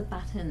between all the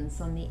buttons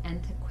on the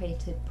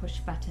antiquated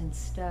push-button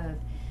stove,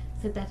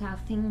 so that our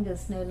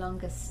fingers no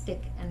longer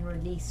stick and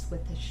release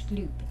with a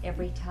schloop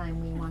every time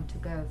we want to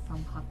go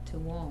from hot to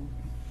warm.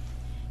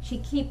 She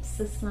keeps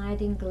the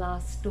sliding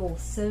glass door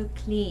so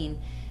clean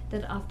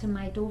that after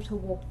my daughter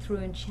walked through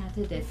and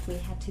shattered it, we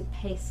had to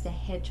paste a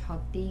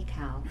hedgehog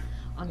decal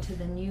onto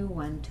the new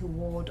one to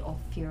ward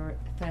off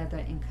further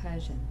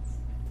incursions.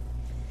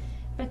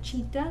 But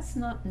she does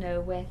not know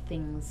where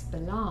things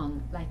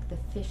belong, like the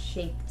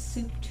fish-shaped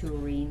soup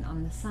tureen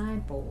on the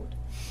sideboard.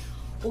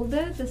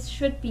 Although this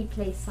should be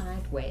placed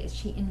sideways,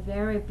 she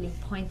invariably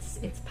points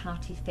its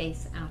pouty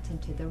face out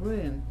into the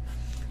room.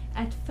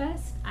 At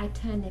first, I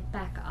turned it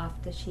back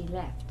after she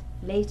left.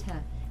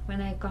 Later,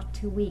 when I got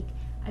too weak,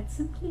 I'd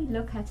simply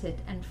look at it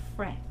and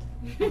fret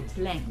at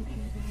length.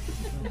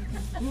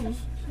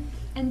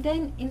 And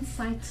then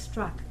insight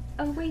struck.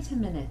 Oh, wait a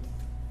minute.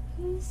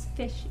 Whose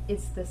fish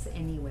is this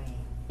anyway?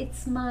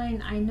 It's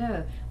mine, I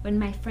know. When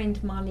my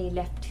friend Molly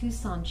left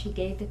Tucson, she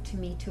gave it to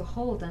me to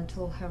hold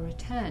until her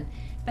return,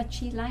 but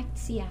she liked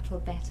Seattle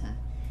better,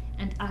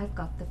 and I've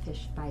got the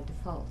fish by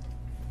default.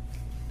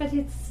 But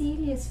it's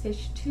Celia's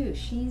fish too.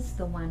 She's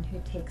the one who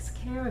takes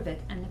care of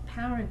it, and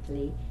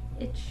apparently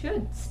it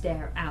should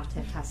stare out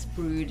at us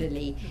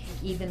broodily,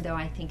 even though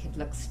I think it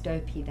looks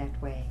dopey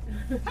that way.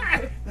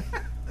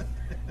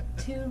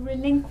 To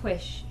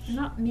relinquish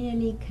not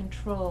merely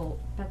control,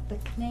 but the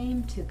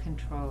claim to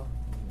control.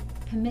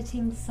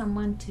 permitting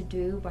someone to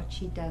do what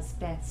she does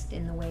best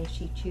in the way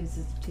she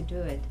chooses to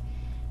do it,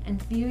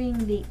 and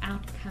viewing the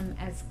outcome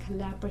as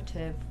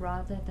collaborative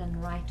rather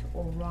than right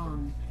or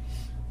wrong,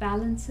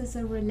 balances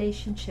a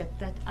relationship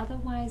that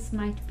otherwise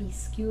might be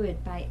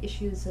skewered by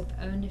issues of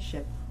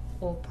ownership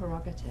or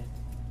prerogative.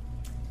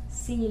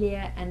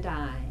 Celia and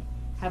I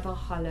have a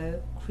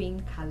hollow,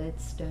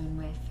 cream-colored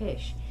stoneware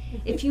fish.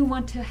 If you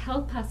want to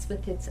help us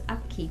with its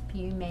upkeep,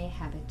 you may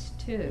have it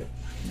too.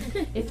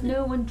 If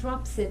no one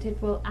drops it,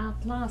 it will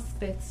outlast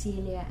both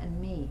Celia and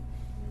me.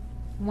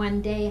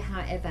 One day,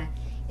 however,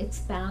 it's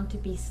bound to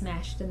be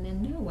smashed, and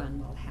then no one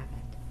will have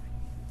it.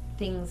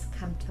 Things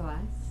come to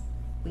us,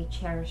 we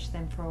cherish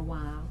them for a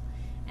while,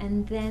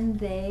 and then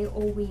they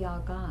or we are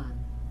gone.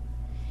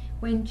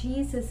 When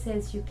Jesus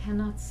says you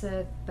cannot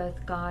serve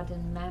both God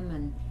and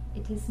mammon,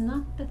 it is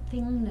not the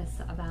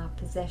thingness of our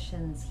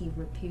possessions he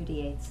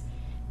repudiates,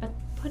 but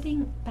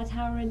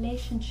our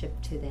relationship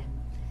to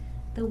them,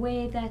 the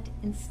way that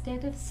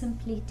instead of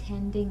simply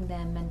tending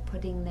them and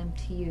putting them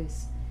to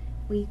use,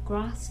 we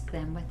grasp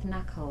them with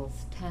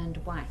knuckles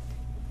turned white,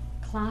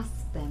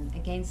 clasp them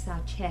against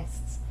our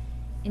chests,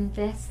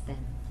 invest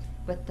them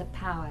with the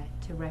power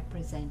to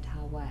represent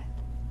our worth.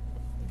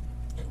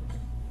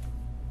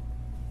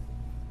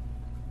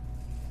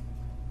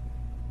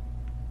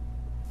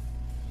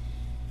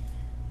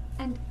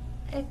 And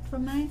it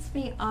reminds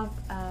me of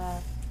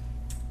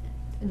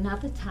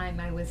another time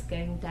I was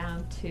going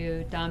down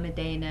to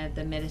Dharmadena,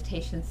 the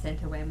meditation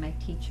center where my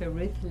teacher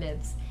Ruth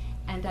lives,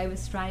 and I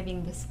was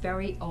driving this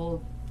very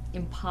old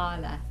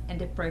Impala, and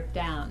it broke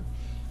down.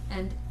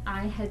 And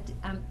I had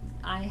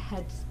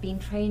been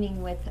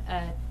training with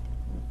a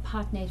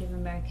part Native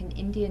American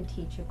Indian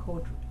teacher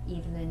called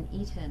Evelyn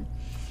Eaton,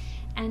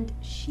 and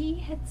she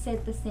had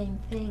said the same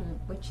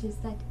thing, which is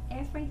that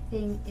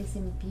everything is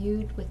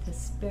imbued with the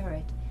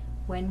spirit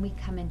when we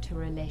come into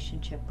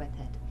relationship with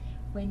it,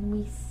 when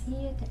we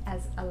see it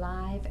as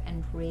alive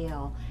and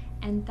real,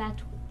 and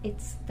that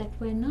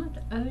we're not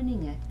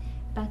owning it,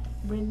 but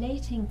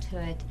relating to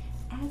it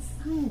as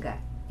Sangha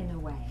in a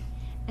way.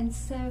 And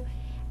so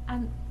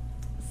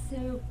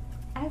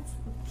as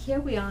here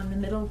we are in the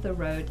middle of the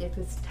road, it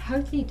was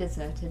totally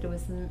deserted, it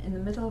was in the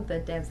middle of the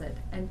desert,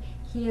 and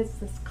here's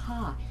this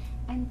car,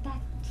 and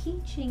that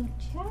teaching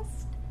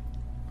just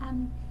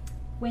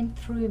went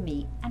through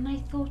me, and I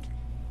thought,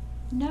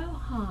 no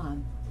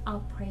harm,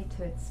 I'll pray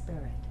to its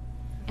spirit.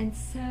 And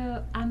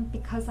so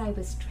because I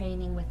was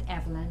training with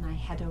Evelyn, I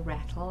had a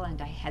rattle and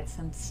I had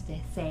some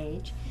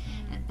sage,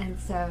 and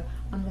so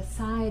on the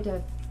side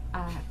of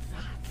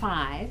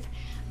 5,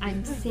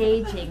 I'm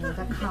saging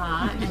the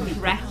car and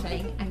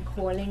rattling and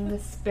calling the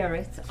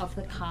spirits of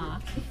the car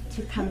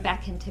to come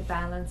back into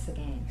balance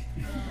again.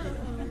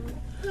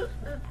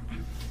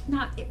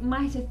 Now, it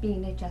might have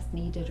been it just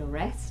needed a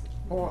rest,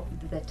 or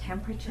the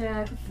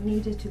temperature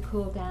needed to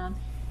cool down,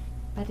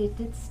 but it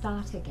did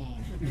start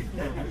again.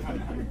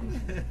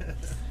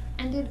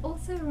 And it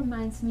also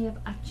reminds me of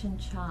Ajahn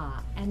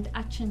Chah, and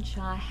Ajahn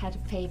Chah had a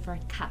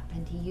favorite cup,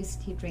 and he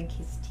used to drink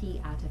his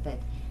tea out of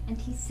it. And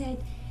he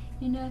said,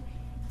 you know,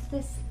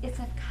 this is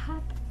a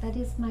cup that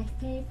is my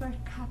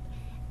favorite cup,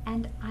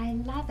 and I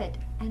love it,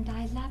 and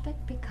I love it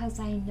because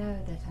I know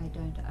that I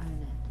don't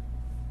own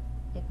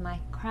it. It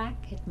might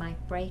crack, it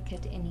might break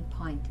at any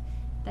point,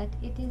 that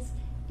it is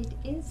a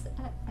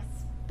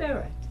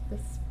spirit, the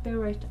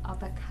spirit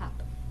of a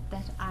cup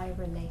that I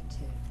relate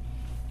to.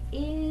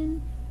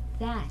 In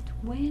that,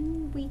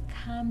 when we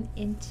come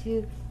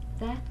into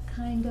that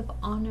kind of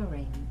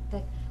honoring,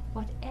 that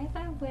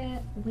whatever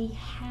we're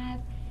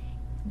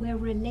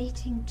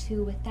relating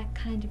to with that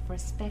kind of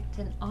respect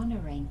and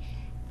honoring,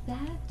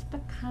 that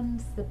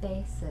becomes the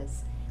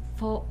basis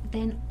for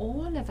then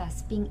all of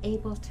us being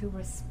able to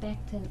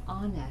respect and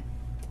honor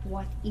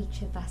what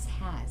each of us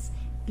has,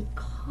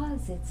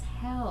 because it's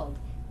held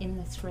in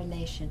this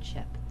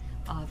relationship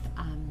of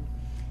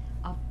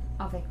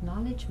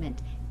acknowledgement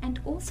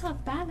and also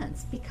of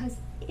balance. Because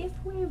if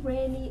we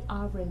really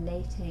are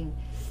relating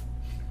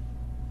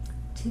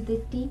to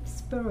the deep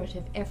spirit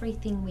of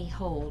everything we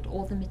hold,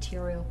 all the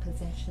material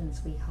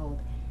possessions we hold,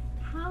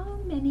 how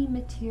many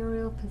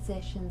material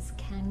possessions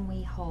can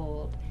we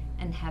hold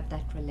and have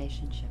that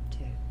relationship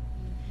to?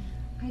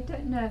 I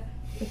don't know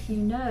if you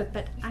know,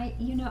 but I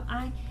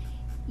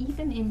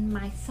even in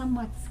my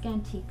somewhat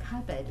scanty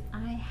cupboard,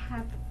 I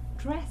have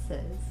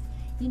dresses,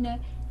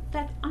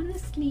 that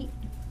honestly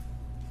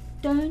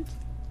don't,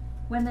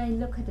 when I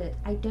look at it,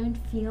 I don't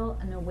feel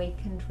an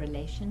awakened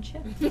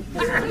relationship. It's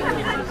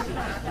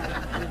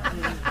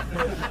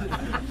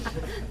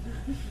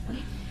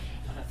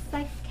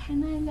like,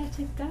 can I let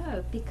it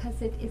go?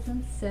 Because it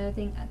isn't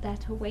serving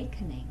that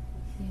awakening,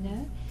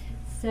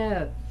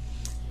 So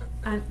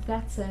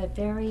that's a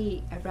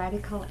very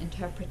radical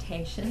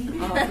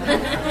interpretation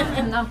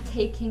of not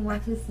taking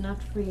what is not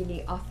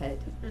really offered.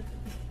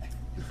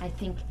 I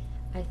think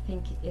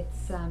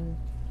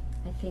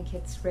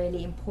it's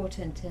really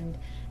important, and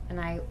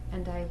I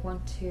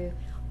want to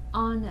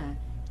honor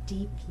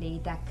deeply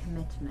that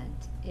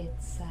commitment.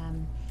 It's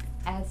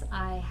as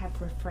I have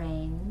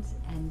refrained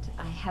and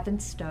I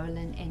haven't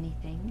stolen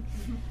anything,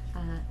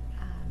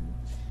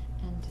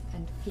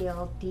 and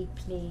feel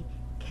deeply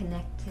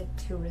connected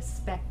to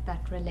respect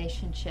that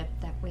relationship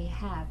that we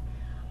have,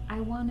 I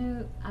want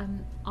to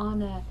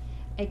honor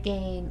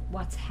again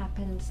what's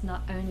happened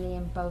not only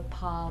in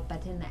Bhopal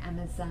but in the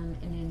Amazon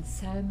and in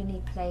so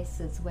many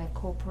places where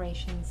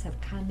corporations have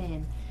come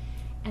in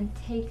and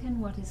taken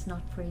what is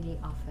not freely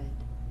offered,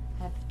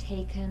 have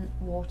taken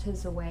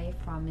waters away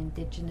from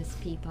indigenous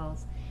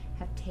peoples,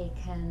 have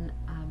taken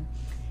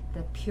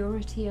the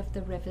purity of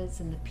the rivers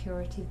and the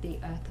purity of the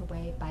earth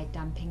away by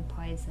dumping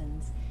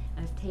poisons,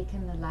 and have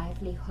taken the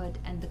livelihood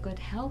and the good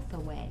health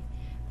away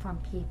from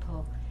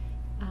people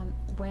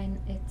when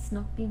it's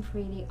not been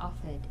freely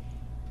offered.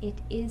 It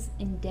is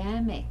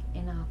endemic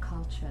in our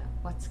culture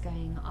what's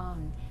going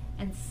on,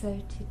 and so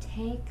to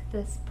take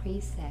this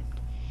precept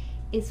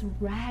is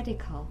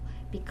radical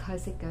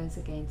because it goes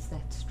against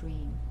that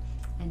stream,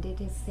 and it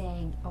is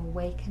saying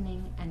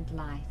awakening and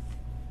life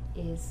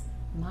is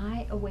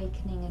my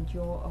awakening and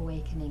your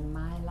awakening,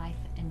 my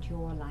life and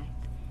your life.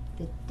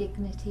 The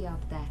dignity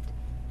of that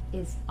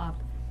is of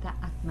the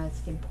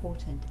utmost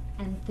importance,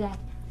 and that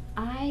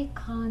I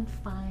can't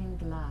find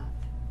love,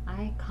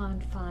 I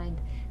can't find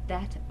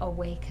that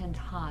awakened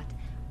heart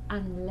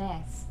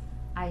unless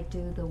I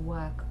do the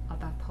work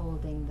of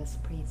upholding this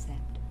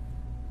precept.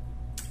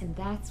 And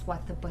that's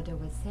what the Buddha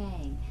was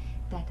saying,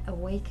 that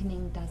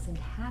awakening doesn't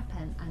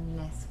happen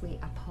unless we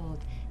uphold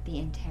the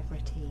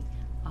integrity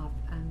of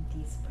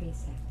these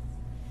precepts.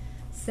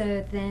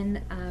 So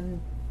then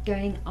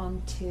going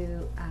on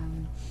to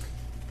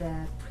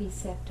the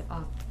precept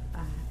of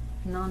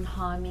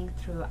non-harming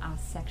through our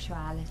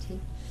sexuality.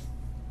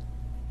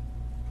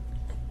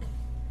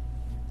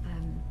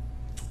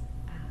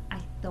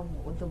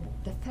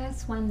 The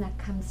first one that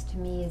comes to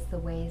me is the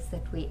ways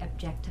that we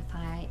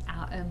objectify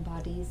our own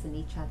bodies and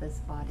each other's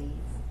bodies,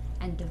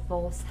 and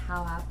divorce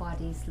how our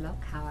bodies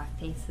look, how our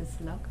faces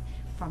look,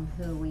 from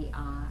who we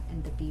are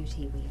and the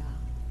beauty we are.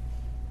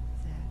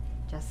 So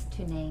just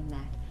to name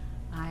that,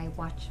 I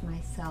watch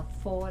myself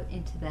fall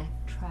into that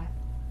trap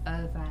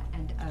over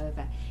and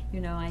over. You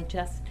know,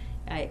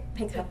 I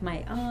pick up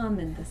my arm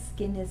and the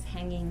skin is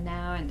hanging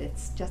now and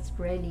it's just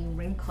really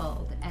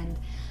wrinkled, and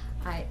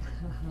I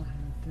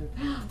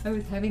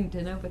was having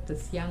dinner with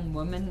this young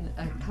woman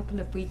a couple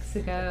of weeks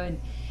ago, and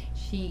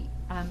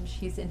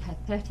she's in her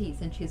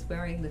 30s and she's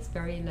wearing this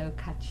very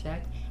low-cut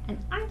shirt, and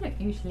I don't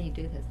usually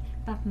do this,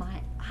 but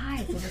my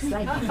eyes were just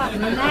like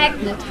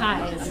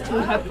magnetized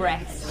to her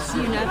breasts,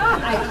 you know.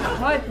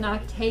 I could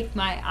not take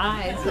my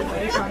eyes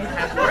away from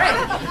her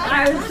breasts.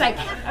 I was like,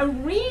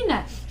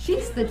 Arena,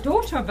 she's the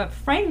daughter of a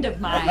friend of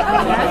mine, you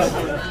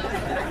know.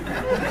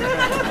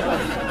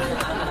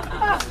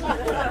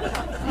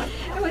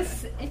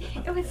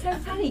 It was so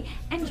funny,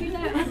 and you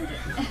know,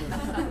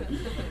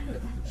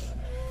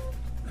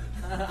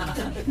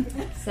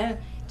 so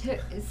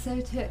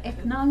to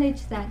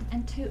acknowledge that,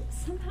 and to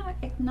somehow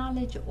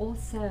acknowledge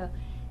also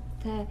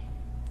the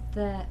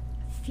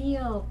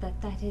field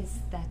that is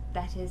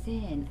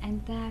in,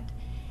 and that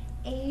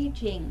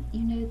aging,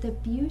 you know, the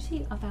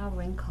beauty of our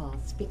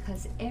wrinkles,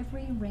 because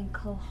every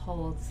wrinkle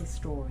holds a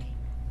story.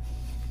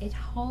 It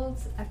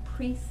holds a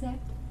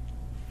precept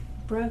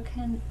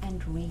broken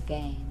and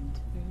regained.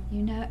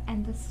 You know,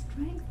 and the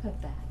strength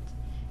of that,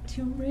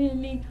 to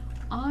really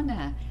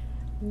honor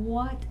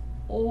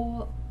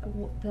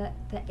the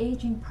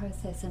aging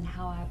process and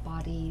how our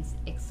bodies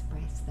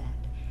express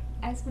that,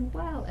 as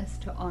well as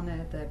to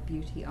honor the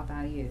beauty of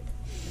our youth.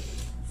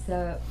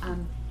 So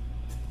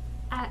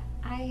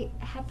I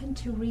happened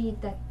to read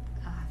that,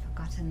 I've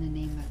forgotten the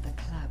name of the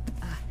club.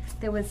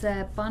 There was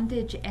a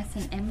bondage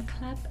S&M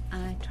club.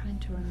 I'm trying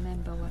to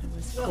remember what it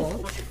was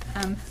called.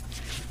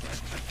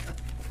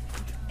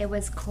 It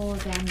was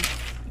called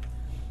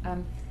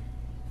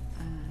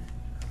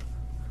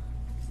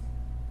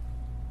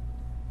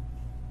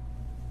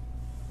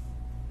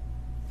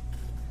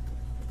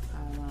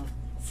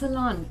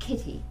Salon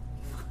Kitty.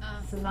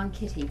 Salon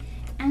Kitty.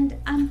 And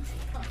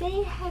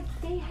they had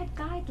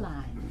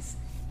guidelines.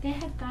 They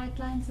had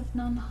guidelines of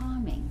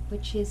non-harming,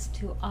 which is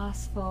to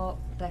ask for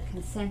the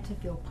consent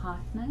of your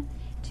partner,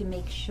 to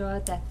make sure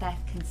that that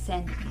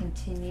consent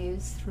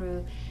continues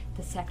through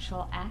the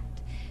sexual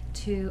act,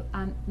 to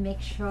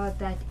make sure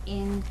that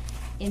in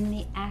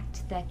the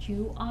act that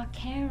you are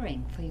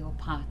caring for your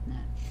partner.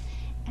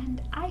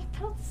 And I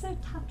felt so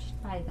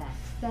touched by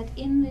that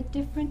in the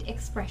different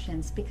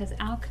expressions, because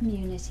our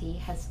community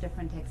has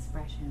different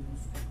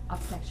expressions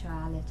of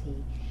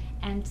sexuality,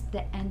 and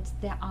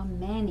there are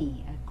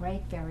many, a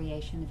great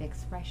variation of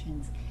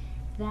expressions,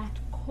 that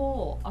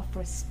call of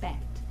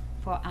respect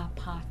for our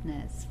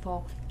partners,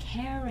 for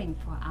caring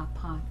for our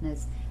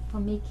partners, for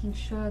making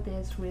sure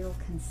there's real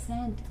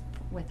consent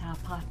with our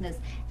partners,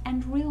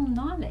 and real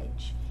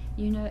knowledge,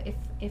 you know,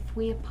 if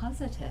we are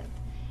positive,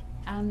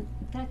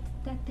 that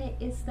there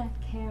is that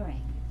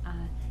caring,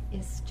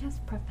 is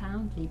just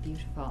profoundly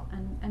beautiful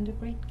and a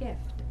great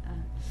gift.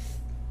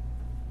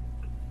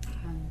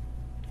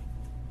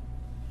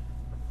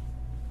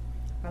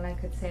 Well, I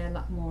could say a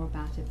lot more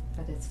about it,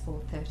 but it's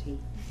 4:30,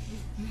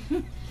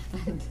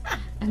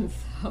 and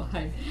so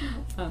I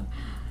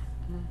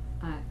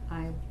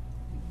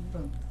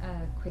will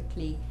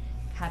quickly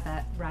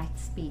cover right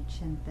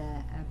speech and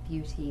the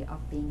beauty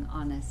of being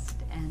honest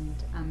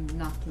and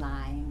not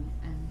lying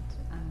and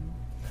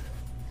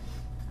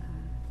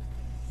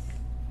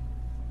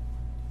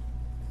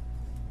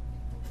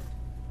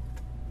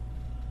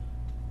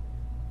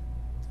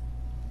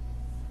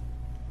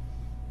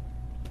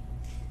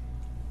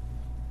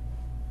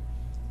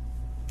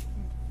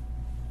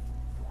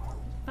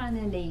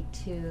finally,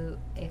 to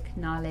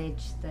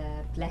acknowledge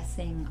the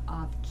blessing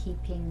of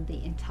keeping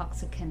the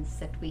intoxicants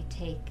that we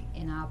take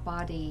in our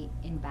body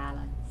in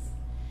balance.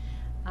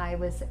 I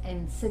was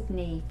in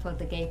Sydney for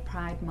the Gay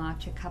Pride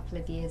March a couple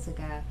of years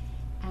ago,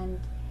 and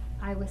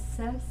I was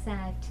so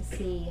sad to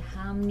see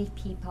how many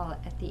people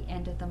at the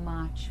end of the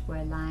march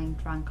were lying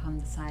drunk on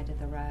the side of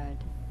the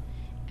road.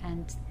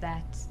 And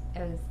that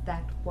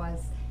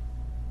was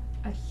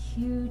a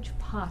huge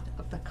part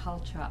of the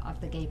culture of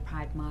the Gay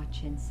Pride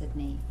March in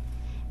Sydney.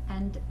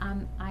 And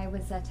I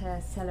was at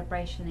a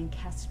celebration in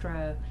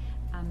Castro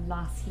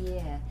last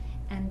year,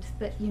 and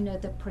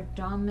the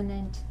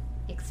predominant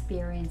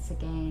experience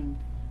again,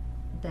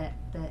 the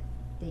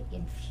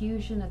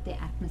infusion of the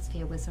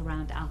atmosphere was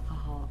around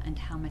alcohol and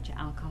how much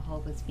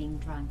alcohol was being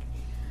drunk.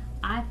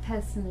 I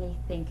personally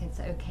think it's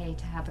okay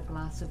to have a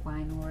glass of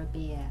wine or a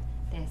beer.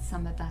 There's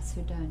some of us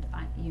who don't.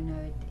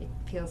 It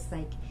feels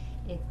like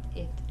it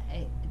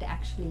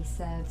actually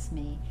serves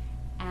me,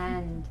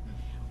 and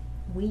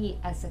we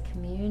as a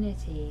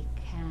community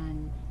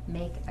can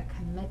make a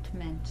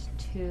commitment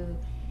to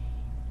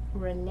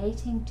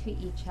relating to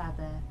each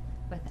other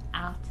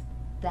without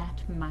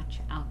that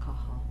much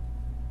alcohol,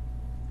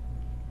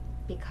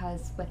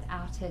 because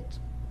without it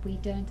we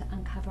don't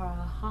uncover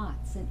our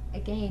hearts. And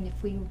again,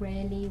 if we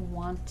really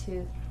want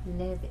to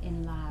live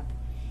in love,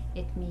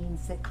 it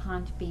means it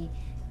can't be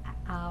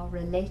our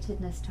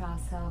relatedness to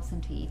ourselves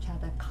and to each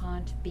other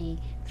can't be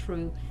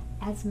through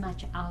as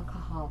much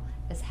alcohol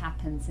as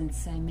happens in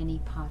so many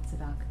parts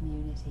of our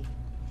community.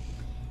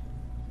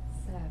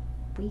 So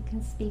we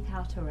can speak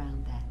out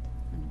around that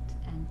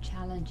and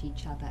challenge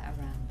each other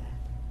around that.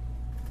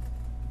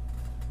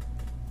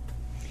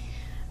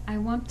 I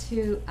want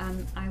to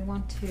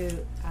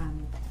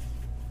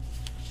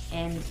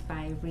end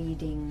by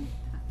reading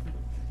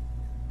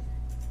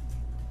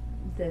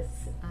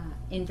this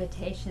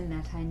invitation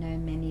that I know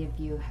many of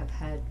you have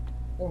heard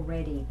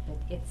already, but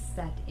it's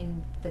that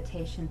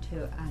invitation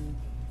to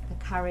the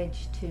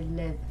courage to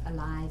live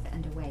alive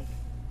and awake.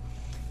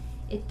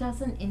 It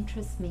doesn't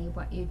interest me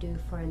what you do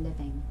for a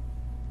living.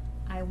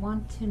 I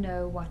want to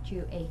know what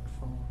you ache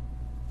for,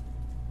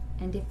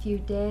 and if you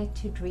dare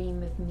to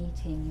dream of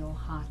meeting your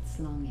heart's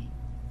longing.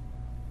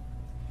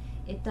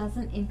 It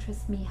doesn't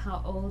interest me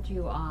how old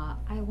you are.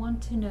 I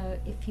want to know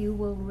if you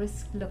will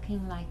risk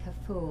looking like a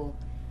fool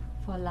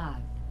for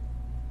love,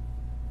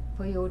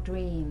 for your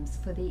dreams,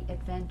 for the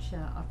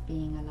adventure of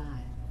being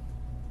alive.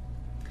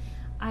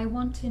 I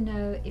want to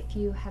know if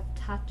you have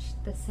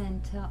touched the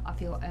center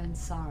of your own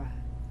sorrow,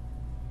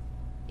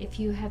 if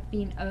you have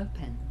been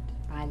opened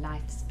by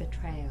life's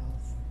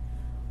betrayals,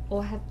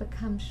 or have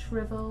become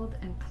shriveled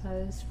and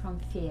closed from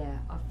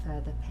fear of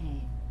further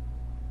pain.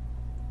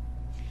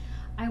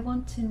 I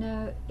want to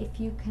know if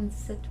you can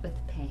sit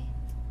with pain,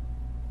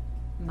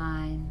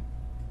 mine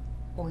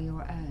or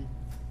your own,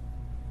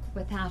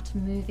 without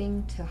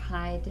moving to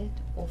hide it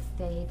or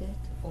fade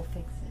it or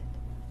fix it.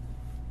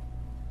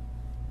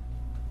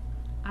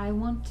 I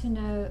want to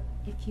know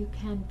if you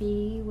can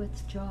be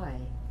with joy,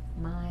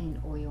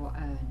 mine or your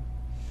own,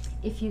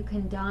 if you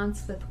can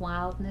dance with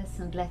wildness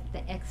and let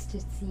the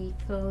ecstasy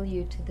fill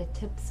you to the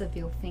tips of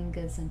your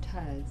fingers and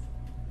toes,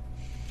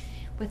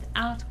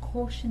 without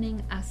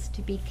cautioning us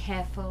to be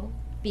careful,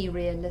 be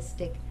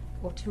realistic,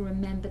 or to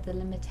remember the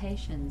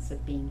limitations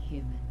of being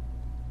human.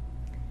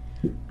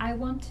 I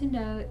want to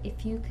know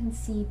if you can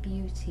see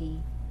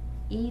beauty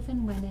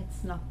even when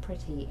it's not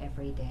pretty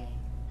every day,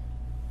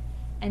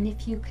 and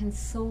if you can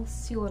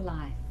source your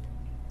life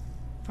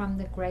from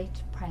the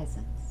great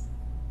presence.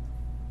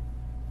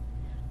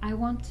 I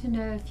want to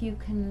know if you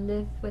can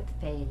live with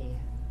failure,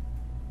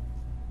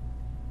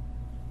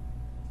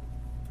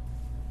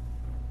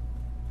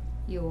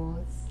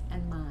 yours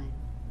and mine,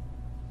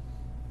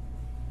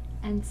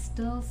 and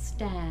still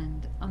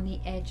stand on the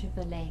edge of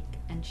the lake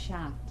and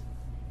shout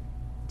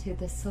to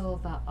the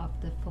silver of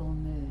the full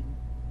moon.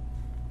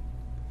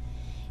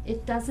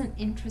 It doesn't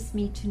interest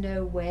me to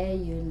know where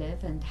you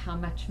live and how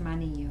much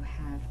money you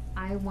have.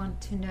 I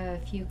want to know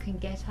if you can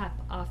get up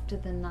after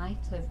the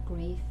night of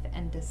grief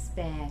and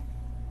despair,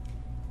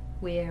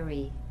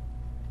 weary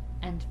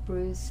and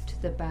bruised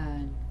to the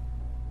bone,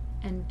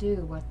 and do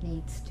what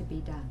needs to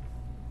be done.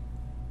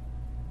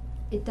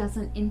 It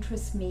doesn't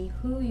interest me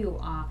who you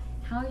are,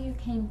 how you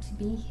came to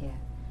be here.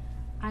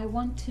 I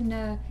want to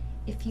know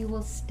if you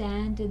will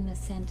stand in the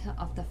center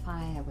of the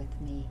fire with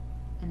me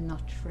and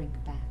not shrink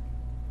back.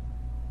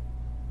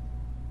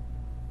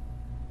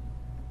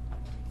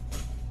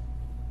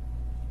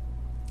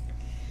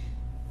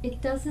 It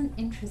doesn't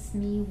interest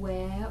me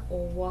where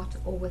or what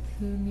or with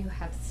whom you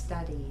have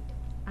studied.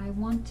 I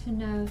want to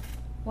know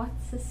what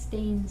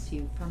sustains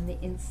you from the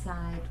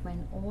inside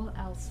when all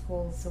else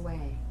falls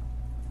away.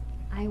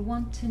 I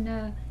want to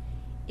know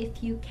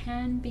if you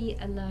can be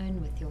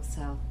alone with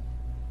yourself,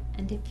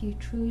 and if you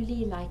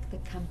truly like the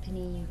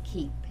company you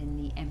keep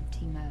in the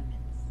empty moments.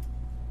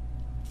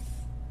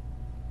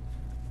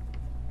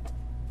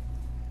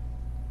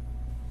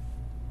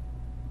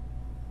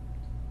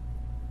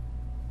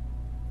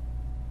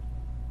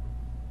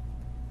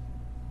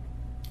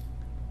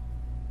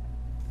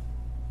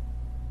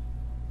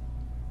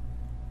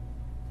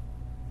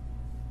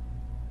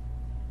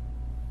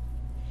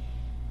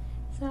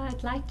 So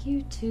I'd like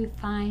you to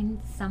find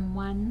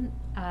someone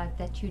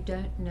that you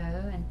don't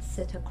know and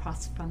sit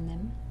across from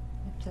them.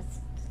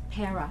 Just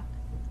pair up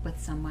with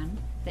someone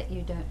that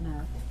you don't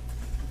know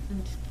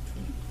and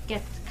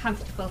get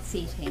comfortable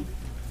seating.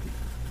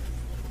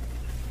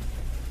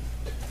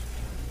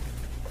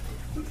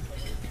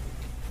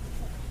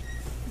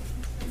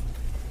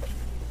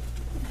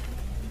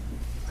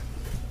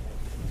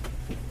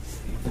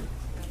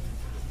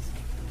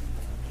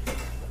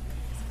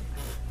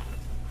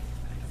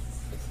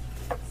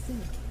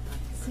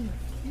 Sue,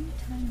 can you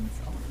turn this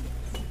on?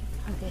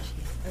 Oh, there she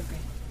is. Oh,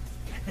 great.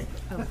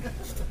 Oh,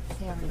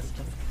 Sarah's just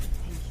come.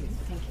 Thank you,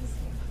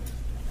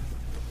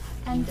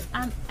 Sarah. And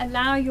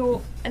allow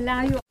your.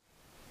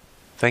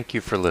 Thank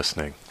you for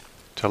listening.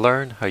 To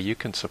learn how you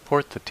can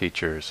support the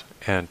teachers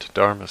and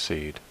Dharma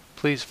Seed,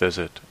 please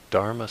visit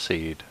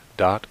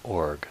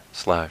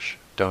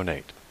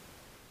dharmaseed.org/donate.